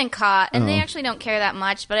 I've never been caught, and they Oh. actually don't care that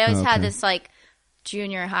much. But I always had Okay. this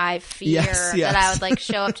junior high fear Yes, yes. that I would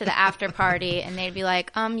show up to the after party, and they'd be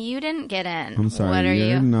like, you didn't get in. I'm sorry, What are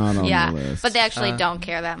you're you? not on yeah, the list." but they actually don't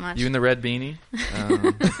care that much. You in the red beanie?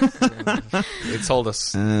 They told us.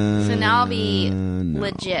 So now I'll be no.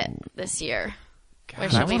 legit this year. God,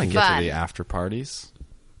 which I will be want to get fun. to the after parties.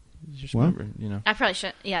 You just What? remember, I probably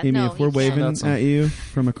should. Yeah, Amy, no. if we're you can't. waving That's at you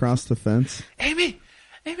from across the fence, Amy.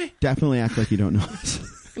 definitely act like you don't know us.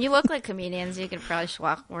 You look like comedians. You could probably just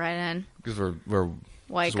walk right in. Because we're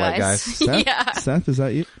White just white guys. Seth? Yeah. Seth, is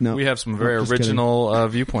that you? No. We have some very Just kidding. original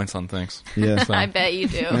viewpoints on things. Yeah. I bet you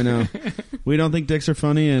do. I know. We don't think dicks are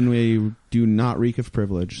funny, and we do not reek of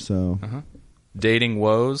privilege. So, Dating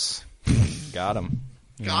woes. Got him.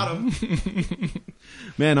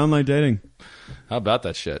 man, online dating, How about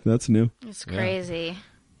that shit? that's new. It's crazy.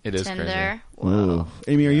 It is Tinder. crazy. Whoa. Oh,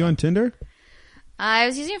 Amy, are you on Tinder? I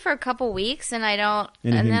was using it for a couple weeks, and I don't.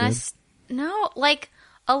 Anything and then good? no,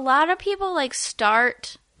 a lot of people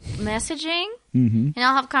start messaging, and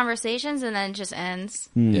I'll have conversations, and then it just ends.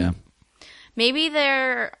 Yeah. Maybe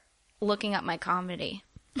they're looking up my comedy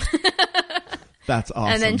That's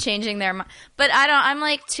awesome. and then changing their mind. But I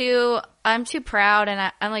don't. I'm too proud,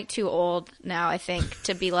 and I'm too old now. I think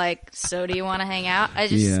to be so do you want to hang out? I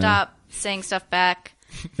just Yeah. stop saying stuff back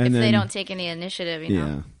And if they then- don't take any initiative. You know.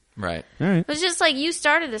 yeah. Right. All right. It was just you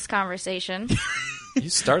started this conversation. You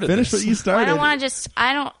started Finish this. what you I started. don't want to just.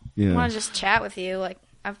 I don't Yeah. want to just chat with you. I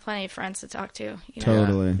have plenty of friends to talk to. You know,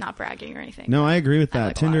 Totally. Not bragging or anything. No, I agree with I that.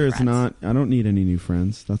 like a lot Tinder of is friends. not. I don't need any new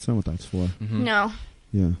friends. That's not what that's for. No,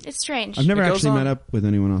 Yeah. it's strange. I've never It goes actually on- met up with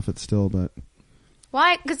anyone off it still, but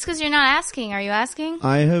Why? Because you're not asking. Are you asking?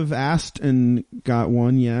 I have asked and got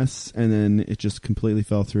one yes, and then it just completely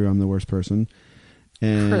fell through. I'm the worst person.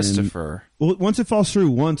 And Christopher. well, once it falls through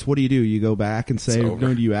once, what do? You go back and say, It's over.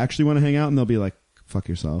 "No, do you actually want to hang out?" And they'll be like, "Fuck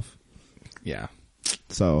yourself." Yeah.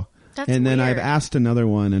 So, That's and then weird. I've asked another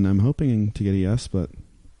one, and I'm hoping to get a yes, but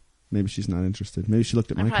maybe she's not interested. Maybe she looked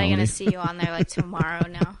at I'm my probably comedy. gonna see you on there tomorrow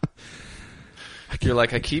now. You're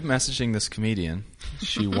like, I keep messaging this comedian.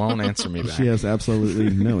 She won't answer me back. She has absolutely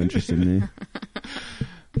no interest in me.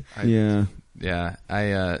 Yeah, Yeah.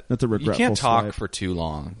 that's a You regretful. can't talk swipe. for too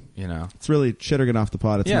long, It's really shit or get off the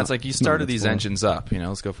pot. It's like you started these engines up,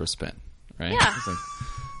 let's go for a spin, right? Yeah. It's like,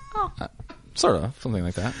 Oh. sort of, something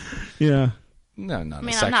like that. Yeah, No, not in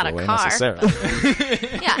mean, a I'm sexual not a way car. necessarily.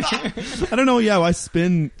 Yeah. I don't know. Yeah, why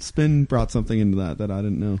spin brought something into that I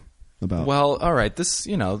didn't know. about. Well, all right. This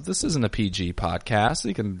isn't a PG podcast.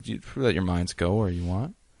 You let your minds go where you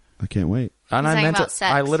want. I can't wait. And He's I talking meant about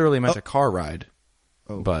sex. I literally meant a car ride.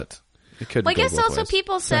 Oh. But it could. Well, I go guess both also ways.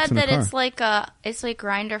 people said Sex in a that car. it's like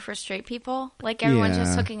Grindr for straight people. Like everyone's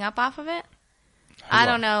just Yeah. hooking up off of it. I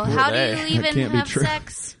don't know. who are How do they? you That even can't be have true.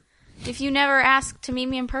 sex if you never ask to meet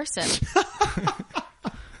me in person?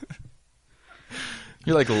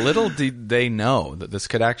 You're like, little did they know that this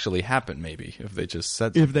could actually happen. Maybe if they just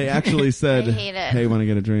said. If they actually said, I hate it. "Hey, want to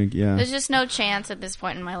get a drink?" Yeah. There's just no chance at this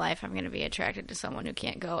point in my life I'm going to be attracted to someone who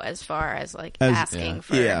can't go as far as like asking Yeah.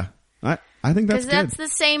 for. Yeah. I think that's Because good. that's the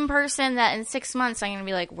same person that in 6 months I'm going to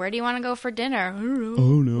be like, where do you want to go for dinner? I don't know.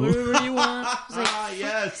 Oh no. Wherever you want. It's like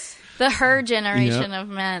Yes. the her generation of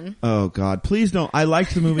men. Oh God, please don't. I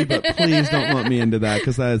liked the movie, but please don't lump me into that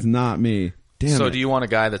because that is not me. Damn So it. do you want a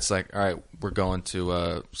guy that's like, all right, we're going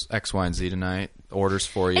to X, Y, and Z tonight. Orders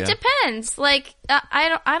for you. It depends. Like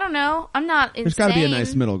I don't know. I'm not insane. There's gotta be a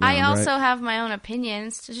nice middle ground, I also right? have my own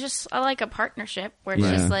opinions. It's just I like a partnership where it's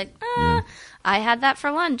Yeah. just like, Yeah. I had that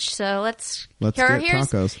for lunch, so let's get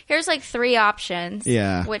tacos. Here's like 3 options.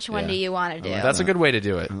 Yeah. Which one Yeah. do you want to do? That's a good way to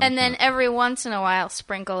do it. And then every once in a while,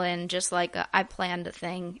 sprinkle in just like I planned a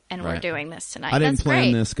thing and we're Right. doing this tonight. I didn't That's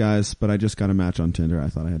plan great. this, guys, but I just got a match on Tinder. I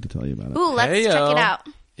thought I had to tell you about it. Ooh, let's Heyo. check it out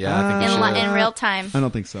Yeah, I think we should. in real time. I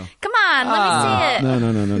don't think so. Come on, let me see it.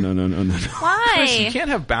 No. Chris, you Why? can't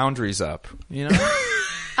have boundaries up. You know,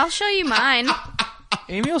 I'll show you mine.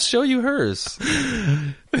 Amy will show you hers.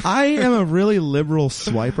 I am a really liberal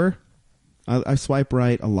swiper. I swipe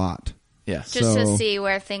right a lot. Yes. Just to So- see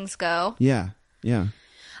where things go. Yeah.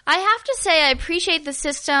 I have to say I appreciate the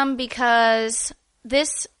system because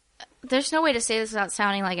there's no way to say this without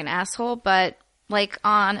sounding like an asshole, but like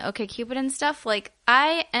on OkCupid and stuff, like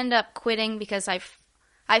I end up quitting because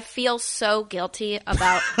I feel so guilty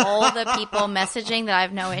about all the people messaging that I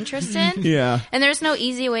have no interest in. Yeah. And there's no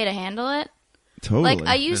easy way to handle it. Totally. Like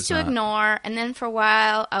I used to There's not. ignore, and then for a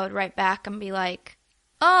while I would write back and be like,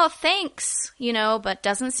 "Oh, thanks," but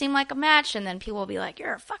doesn't seem like a match, and then people will be like,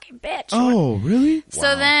 "You're a fucking bitch." Oh, really?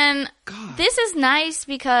 So then, this is nice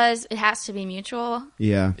because it has to be mutual.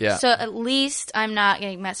 Yeah. Yeah. So at least I'm not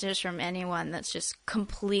getting messages from anyone that's just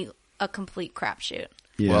a complete crapshoot,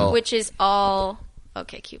 Yeah. Well- which is all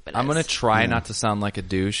OkCupid. I'm is. gonna try not to sound like a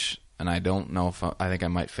douche, and I don't know if I think I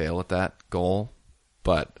might fail at that goal,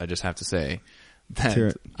 but I just have to say hear that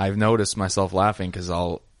it. I've noticed myself laughing because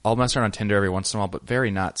I'll mess around on Tinder every once in a while, but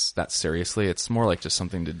very not that seriously. It's more like just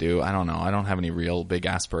something to do. I don't know. I don't have any real big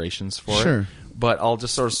aspirations for Sure. it. But I'll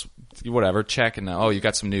just sort of whatever check and you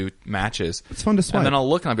got some new matches. It's fun to swipe. And then I'll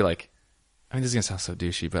look and I'll be like, I mean, this is gonna sound so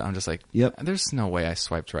douchey, but I'm just like, Yep. there's no way I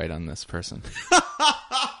swiped right on this person.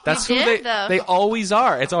 That's You who did, though. they always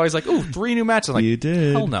are. It's always like, ooh, 3 new matches. I'm like, You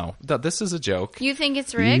did. hell no. This is a joke. You think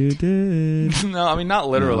it's You rigged? did. No, I mean, not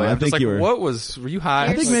literally. No, I I'm just think like, you were- were you high?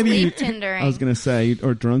 You're I think maybe sleep you. Tindering. I was gonna say,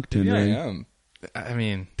 or drunk yeah, I Tindering. am. I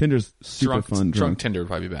mean, Tinder's super drunk, fun. drunk Tinder would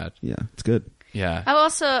probably be bad. Yeah, it's good. Yeah. I've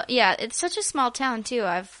also, it's such a small town too.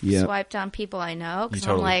 I've Yep. swiped on people I know because You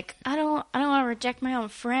totally- I'm like, I don't want to reject my own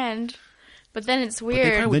friend, but then it's But they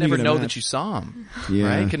weird. probably would Then you never get a know match. that you saw him. Yeah.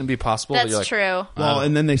 Right? Couldn't it be possible that That's you're like, true. Well,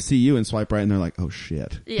 and then they see you and swipe right, and they're like, "Oh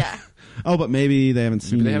shit." Yeah. Oh, but maybe they haven't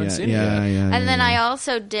seen they you haven't yet. seen you yeah, yet. yeah. And then I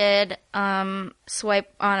also did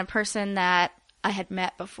swipe on a person that I had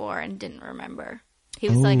met before and didn't remember. He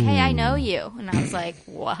was like, "Hey, I know you," and I was like,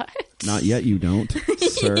 "What?" Not yet. You don't,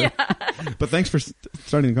 sir. But thanks for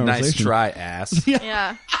starting the conversation. nice try, ass.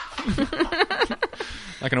 Yeah.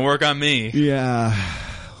 Not gonna work on me. Yeah.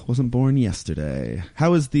 Wasn't born yesterday.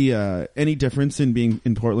 How is the any difference in being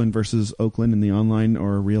in Portland versus Oakland in the online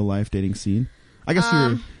or real life dating scene? I guess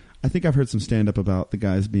I think I've heard some stand up about the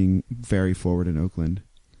guys being very forward in Oakland.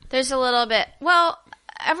 There's a little bit. Well,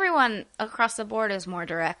 everyone across the board is more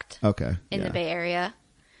direct Okay. in yeah. the Bay Area.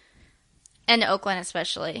 And Oakland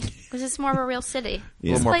especially, because it's more of a real city.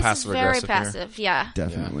 Yeah. A little This more place is very passive-aggressive here. passive. Yeah.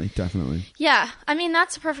 Definitely. Yeah, I mean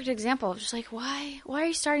that's a perfect example of just like why are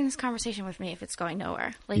you starting this conversation with me if it's going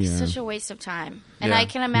nowhere? Like Yeah. such a waste of time. And Yeah. I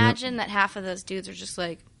can imagine that half of those dudes are just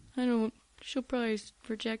like, she'll probably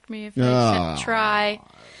reject me if Ah. I try.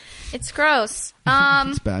 It's gross.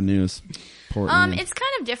 It's bad news. Portland. It's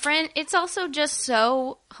kind of different. It's also just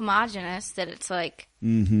so homogenous that it's like,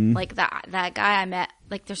 Mm-hmm. like that guy I met.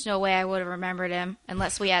 Like, there's no way I would have remembered him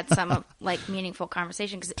unless we had some like meaningful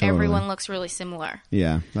conversation because Totally. everyone looks really similar.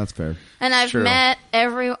 Yeah, that's fair. And I've True. met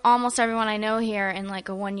almost everyone I know here in like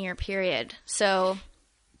a 1 year period. So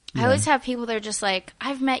I always have people that are just like,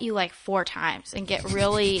 I've met you like 4 times and get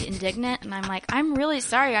really indignant. And I'm like, I'm really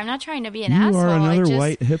sorry. I'm not trying to be an asshole. You are another I just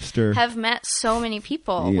white hipster. have met so many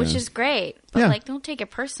people, Yeah. which is great. But Yeah. like, don't take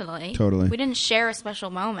it personally. Totally. We didn't share a special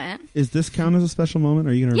moment. Is this count as a special moment?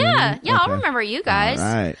 Are you going to remember? Yeah. it? Yeah. Okay. I'll remember you guys.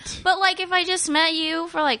 All right. But like, if I just met you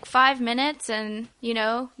for like 5 minutes and, you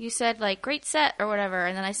know, you said like, great set or whatever,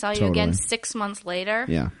 and then I saw you again Totally. 6 months later.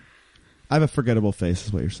 Yeah. I have a forgettable face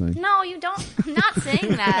is what you're saying. No, you don't. I'm not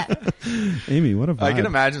saying that. Amy, what a vibe. I can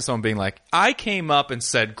imagine someone being like, I came up and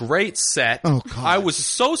said, great set. Oh, God. I was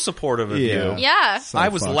so supportive of Yeah. you. Yeah. So I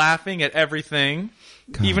was fucked. laughing at everything,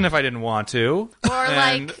 God. even if I didn't want to. Or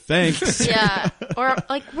And- like, Thanks. yeah. Or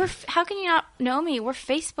like, how can you not know me? We're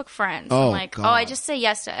Facebook friends. Oh, I'm like, God. I just say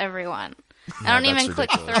yes to everyone. I don't that's even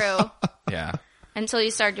click ridiculous. through yeah. until you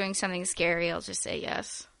start doing something scary. I'll just say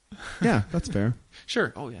yes. Yeah, that's fair.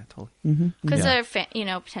 Sure. Oh, yeah, totally. Because Yeah.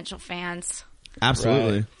 they're, potential fans.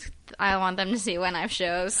 Absolutely. I want them to see when I have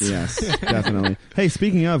shows. Yes, definitely. Hey,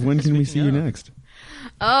 speaking of, when can we see you of. next?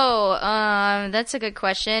 Oh, that's a good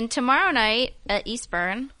question. Tomorrow night at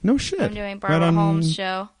Eastburn, No shit. I'm doing Barbara on Holmes'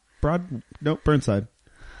 show. Burnside.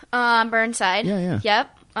 Burnside. Yeah.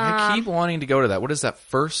 Yep. I keep wanting to go to that. What is that,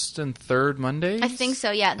 first and third Mondays? I think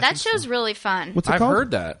so, yeah. That show's really fun. What's it I've called?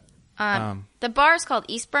 heard that. The bar's called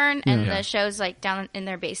Eastburn, and Yeah. the show's like down in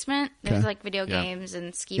their basement. There's Okay. like video Yeah. games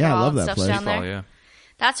and skee Yeah, I ball love and that stuff place. down there. Oh, yeah.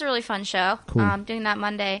 That's a really fun show. Cool. Doing that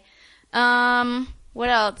Monday. What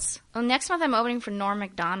else? Well, next month I'm opening for Norm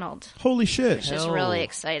Macdonald, Holy shit. which is Hell. really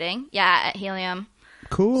exciting. Yeah, at Helium.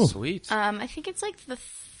 Cool. Sweet. I think it's like the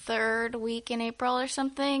 3rd week in April or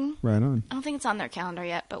something. Right on. I don't think it's on their calendar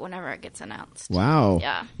yet, but whenever it gets announced. Wow.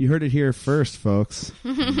 Yeah. You heard it here first, folks.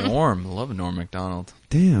 Norm. Love Norm Macdonald.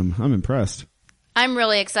 Damn, I'm impressed. I'm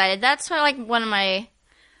really excited. That's why, like, one of my...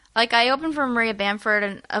 Like, I opened for Maria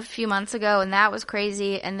Bamford a few months ago, and that was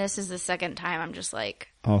crazy, and this is the second time I'm just, like,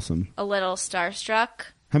 Awesome. a little starstruck.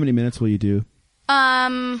 How many minutes will you do?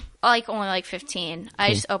 Like, only, like, 15. I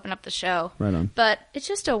just open up the show. Right on. But it's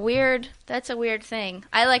just that's a weird thing.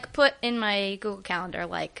 I, like, put in my Google Calendar,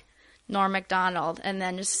 like, Norm Macdonald, and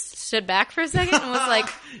then just stood back for a second and was like,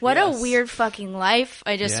 what a weird fucking life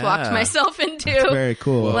I just walked Yeah. myself into. Very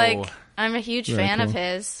cool. Like, I'm a huge Very fan of cool.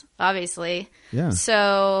 his, obviously. Yeah.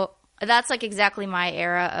 So that's like exactly my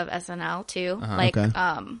era of SNL too. Like, Okay.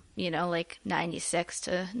 like 96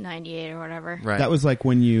 to 98 or whatever. Right. That was like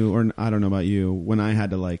when you, or I don't know about you, when I had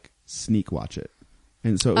to like sneak watch it.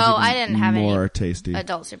 And so it was Oh, even I didn't have more any tasty.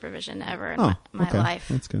 Adult supervision ever in Oh, my okay. life.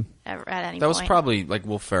 That's good. Ever, at any That was point. probably like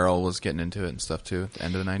Will Ferrell was getting into it and stuff too at the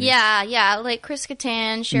end of the 90s. Yeah, like Chris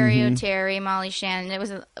Kattan, Sherry O'Terry, Molly Shannon. It was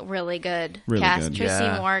a really good Mm-hmm. Really cast. good. Tracy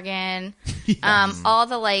Yeah. Morgan. All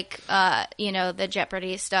the like, the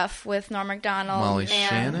Jeopardy stuff with Norm Macdonald. Molly and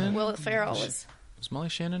Shannon? Will Ferrell was. Was Molly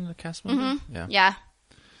Shannon in the cast member? Yeah. Yeah,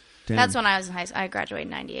 Damn. that's when I was in high school. I graduated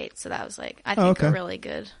in 98, so that was like, I think okay. a really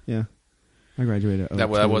good. Yeah. I graduated. That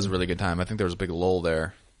was a really good time. I think there was a big lull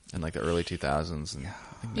there in like the early 2000s. And I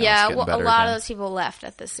think now Yeah, it's getting well, a better lot again. of those people left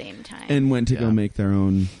at the same time. And went to go Yeah. make their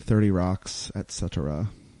own 30 Rocks, etc.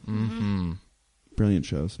 Mm-hmm. Brilliant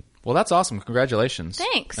shows. Well, that's awesome. Congratulations.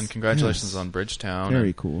 Thanks. And congratulations Yes. on Bridgetown. Very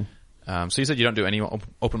And, cool. so you said you don't do any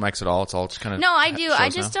open mics at all. It's all just kind of No, I do. I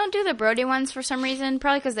shows just now? don't do the Brody ones for some reason.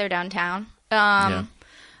 Probably because they're downtown. Yeah.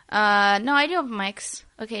 No, I do open mics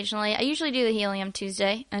occasionally. I usually do the Helium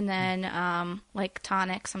Tuesday, and then like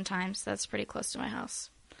Tonic sometimes. That's pretty close to my house.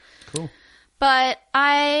 Cool. But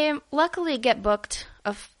I luckily get booked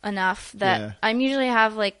enough that Yeah. I'm usually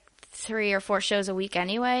have like 3 or 4 shows a week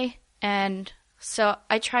anyway, and so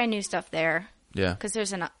I try new stuff there Yeah. because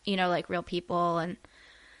there's like real people, and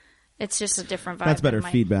it's just a different vibe. That's better than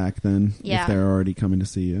my- feedback than Yeah. if they're already coming to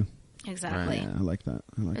see you. Exactly. Yeah, I like that.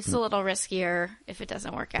 I like It's that. a little riskier if it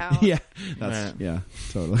doesn't work out. Yeah, that's Right. yeah,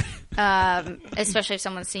 totally. Especially if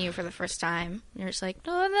someone's seeing you for the first time. You're just like,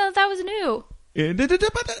 no, that was new. Do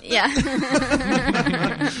Yeah.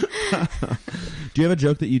 you have a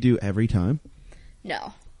joke that you do every time?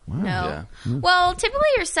 No. Wow. No. Yeah. Well, typically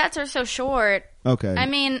your sets are so short. Okay. I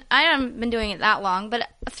mean, I haven't been doing it that long, but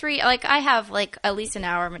I have like at least an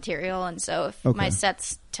hour material, and so if Okay. my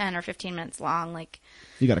set's 10 or 15 minutes long, like,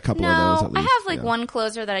 you got a couple no, of those at least. I have like yeah. one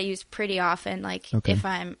closer that I use pretty often, like Okay. if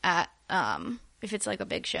I'm at, if it's like a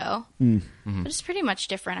big show. Mm-hmm. But it's pretty much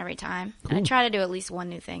different every time. And I try to do at least one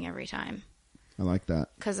new thing every time. I like that.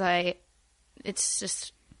 Because it's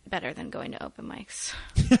just better than going to open mics.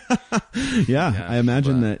 Yeah, Yeah, I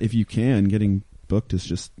imagine but- that if you can, getting booked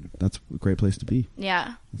is that's a great place to be.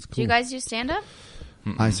 Yeah. That's Do you cool. guys do stand-up?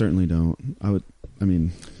 I certainly don't. I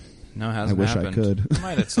mean, No, it hasn't I wish I happened. could. I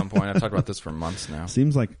might at some point. I've talked about this for months now.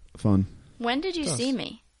 seems like fun. When did you see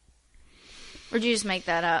me? Or did you just make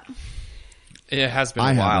that up? It has been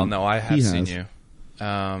I a while. haven't. No, I have He seen has. you.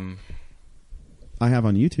 I have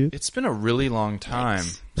on YouTube. It's been a really long time.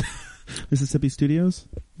 Mississippi Studios,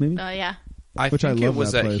 maybe? Oh, yeah. I Which think I love it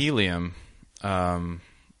was that at place. Helium.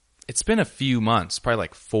 It's been a few months, probably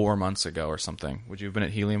like 4 months ago or something. Would you have been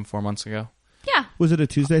at Helium 4 months ago? Yeah. Was it a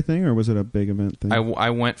Tuesday thing or was it a big event thing?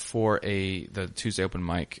 I went for the Tuesday open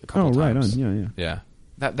mic a couple oh, right on. times. Yeah. Yeah.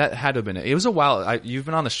 That had to have been it. It was a while. You've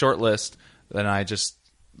been on the short list, then I just...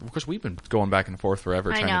 Of course, we've been going back and forth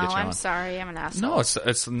forever I trying know. to get you I'm on. sorry. I'm an asshole. No,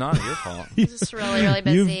 it's not your fault. I'm just really, really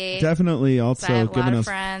busy. You've definitely I also have a lot given of us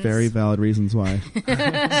friends. very valid reasons why.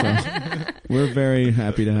 So, we're very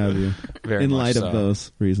happy to have you Very in much light so. of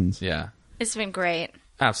those reasons. Yeah, It's been great.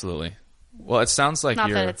 absolutely. Well, it sounds like Not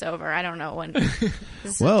you're... that it's over. I don't know when. This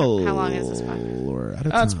is Well, how long is this podcast? we're out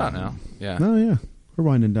of Oh, it's time. about now. Yeah, Oh, yeah. We're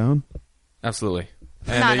winding down. absolutely.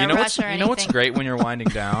 And Not in you a know rush or you know what's anything. great when you're winding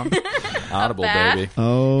down? Audible, bath. baby.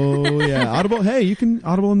 Oh, yeah. Audible. Hey, you can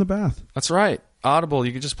Audible in the bath. That's right. Audible,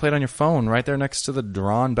 you can just play it on your phone right there next to the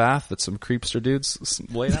drawn bath that some creepster dudes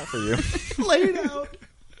laid out for you. Laid out.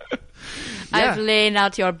 I've laid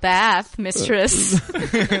out your bath, mistress.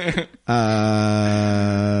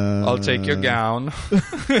 I'll take your gown.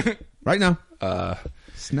 Right now.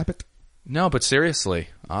 Snap it. No, but seriously,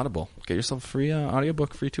 Audible. Get yourself a free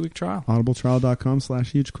audiobook, free 2-week trial.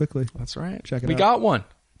 audibletrial.com/huge quickly. That's right. Check it we out. got one.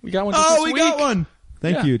 We got one just Oh, this we week. got one.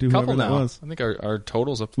 Thank Yeah, you to couple whoever that now. was. I think our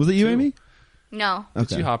total's up to Was it you, 2. Amy? No.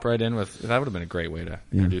 Did you hop right in with... That would have been a great way to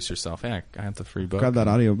introduce yourself. Hey, I have the free book. Grab that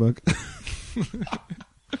audiobook.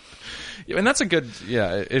 Yeah, and that's a good...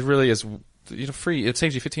 Yeah, it really is free. It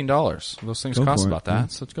saves you $15. Those things Go cost for it, about that, yeah.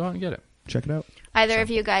 so go out and get it. Check it out. Either of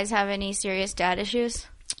you guys have any serious dad issues?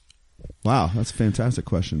 Wow, that's a fantastic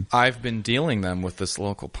question. I've been dealing them with this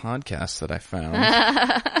local podcast that I found.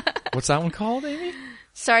 What's that one called, Amy?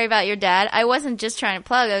 Sorry about your dad. I wasn't just trying to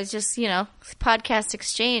plug. I was just, podcast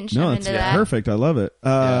exchange. No, I'm it's into that. perfect. I love it.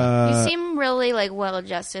 You seem really well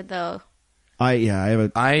adjusted though. I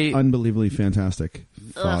have an unbelievably fantastic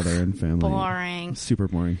father and family. Boring. Super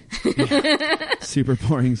boring. Super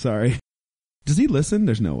boring. Sorry. Does he listen?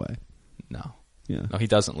 There's no way. No. Yeah. No, he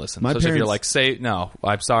doesn't listen. My So if you're parents- like, say, no,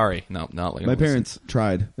 I'm sorry. No, not like My parents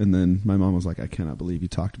tried, and then my mom was like, "I cannot believe you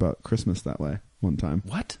talked about Christmas that way one time."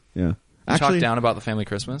 What? Yeah. You talked down about the family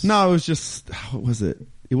Christmas? No, it was just what was it?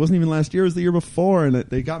 It wasn't even last year. It was the year before, and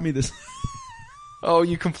they got me this. Oh,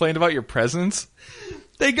 you complained about your presents?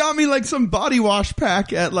 They got me like some body wash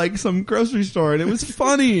pack at like some grocery store, and it was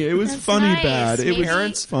funny. It was That's funny nice. bad. It was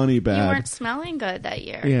Maybe funny You bad. weren't smelling good that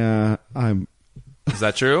year. Yeah, I'm. Is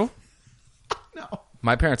that true? No.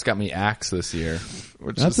 My parents got me Axe this year.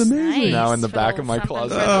 Which That's is amazing. Nice. now in the For back of my something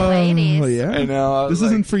closet. for the ladies. Oh, yeah. I know. I was This like-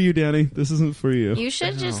 isn't for you, Danny. This isn't for you. You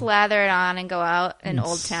should just lather it on and go out in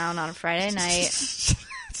Old Town on a Friday night.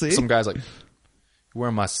 See? Some guy's like, "You're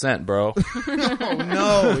wearing my scent, bro." Oh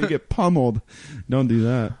no, you get pummeled. Don't do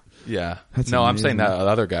that. Yeah. That's no, I'm amazing. saying that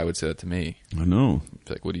other guy would say that to me. I know. He'd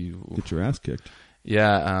be like, "What do you?" Get your ass kicked.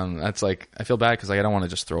 Yeah. That's like, I feel bad because like I don't want to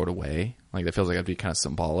just throw it away. Like that feels like it'd be kind of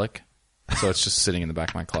symbolic. So it's just sitting in the back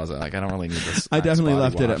of my closet. Like I don't really need this. I Axe definitely body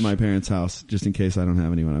left it at wash. my parents' house just in case I don't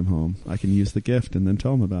have any when I'm home. I can use the gift and then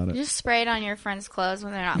tell them about it. Just spray it on your friends' clothes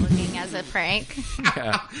when they're not looking as a prank.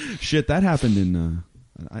 Yeah. Shit, that happened in.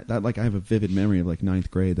 I have a vivid memory of like 9th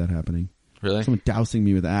grade that happening. Really? Someone dousing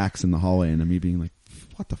me with Axe in the hallway and then me being like,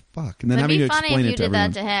 "What the fuck?" And then It'd having be to funny explain if you it to did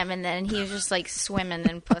everyone. that to him and then he was just like swimming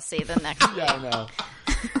in pussy the next day. I know.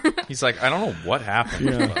 He's like, I don't know what happened.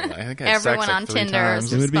 Yeah. But I think I had Everyone sex like on 3 Tinder times.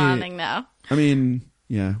 is It would be- responding now. I mean,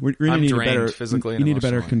 yeah, we're gonna I'm need a drained better physically You and need a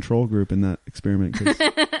better emotionally. control group in that experiment. 'Cause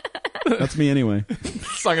that's me anyway.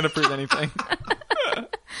 It's not going to prove anything.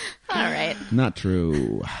 All right. Not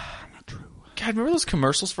true. God, remember those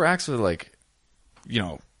commercials for Axe? Where they're like,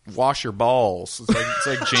 wash your balls. It's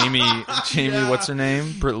like Jamie, what's her name?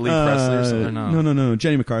 Lee Presley or something? No.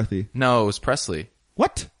 Jenny McCarthy. No, it was Presley.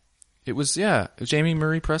 What? It was, Jamie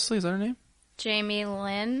Marie Presley. Is that her name? Jamie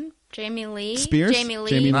Lee? Spears? Jamie Lee?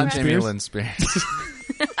 Jamie Lynn Not Presley? Jamie Spears? Lynn Spears.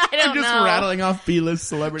 I don't know. rattling off B-list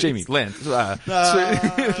celebrities. Jamie Lynn.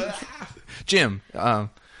 Jim.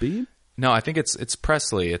 Bean? No, I think it's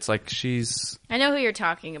Presley. It's like she's... I know who you're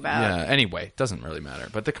talking about. Yeah, anyway, it doesn't really matter.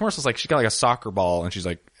 But the commercial's like, she got like a soccer ball and she's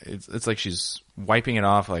like, it's like she's wiping it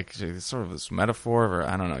off, like it's sort of this metaphor or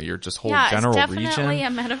I don't know, your just whole Yeah, general it's region. definitely a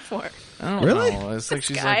metaphor. I don't Really? know. It's like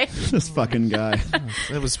she's Guy. like, This fucking guy.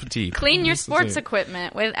 it was deep. Clean your It's sports deep.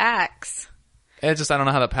 equipment with Axe. It just, I don't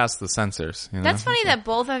know how that passed the censors. You know? That's funny that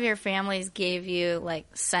both of your families gave you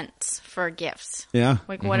like scents for gifts. Yeah.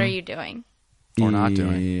 Like, what are you doing? Or not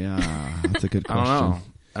doing. Yeah, that's a good I question. don't know.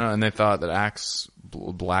 and they thought that Axe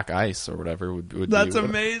Black Ice or whatever would That's be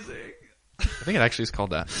amazing. I think it actually is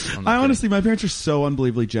called that. I honestly, my parents are so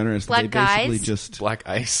unbelievably generous. Black that they basically guys? just Black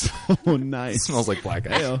Ice. oh nice. Smells like black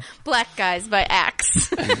ice. Ew. Black Guys by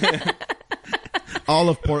Axe. All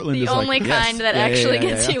of Portland The is only like, yes. kind that Yeah, actually yeah, yeah,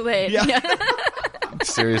 gets yeah. you laid. Yeah. Yeah.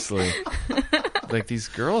 Seriously. Like these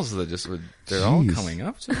girls that just would, they're all Jeez. coming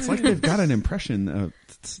up to It's me. like they've got an impression of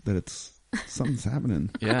that it's something's happening.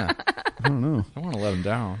 Yeah. I don't know. I want to let them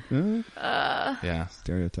down. Yeah.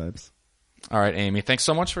 Stereotypes. All right, Amy. Thanks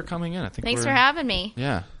so much for coming in. I think Thanks we're- for having me.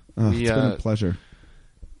 Yeah. Oh, it's been a pleasure.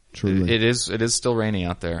 Truly. It is still rainy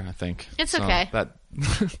out there, I think. It's So okay. That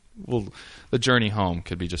well, the journey home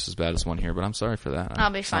could be just as bad as one here, but I'm sorry for that. I'll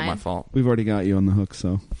be It's fine. not my fault. We've already got you on the hook, so.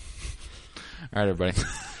 All right, everybody.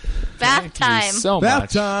 Bath Thank you time. so Bath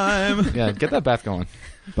much. time! Yeah, get that bath going.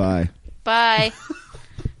 Bye. Bye.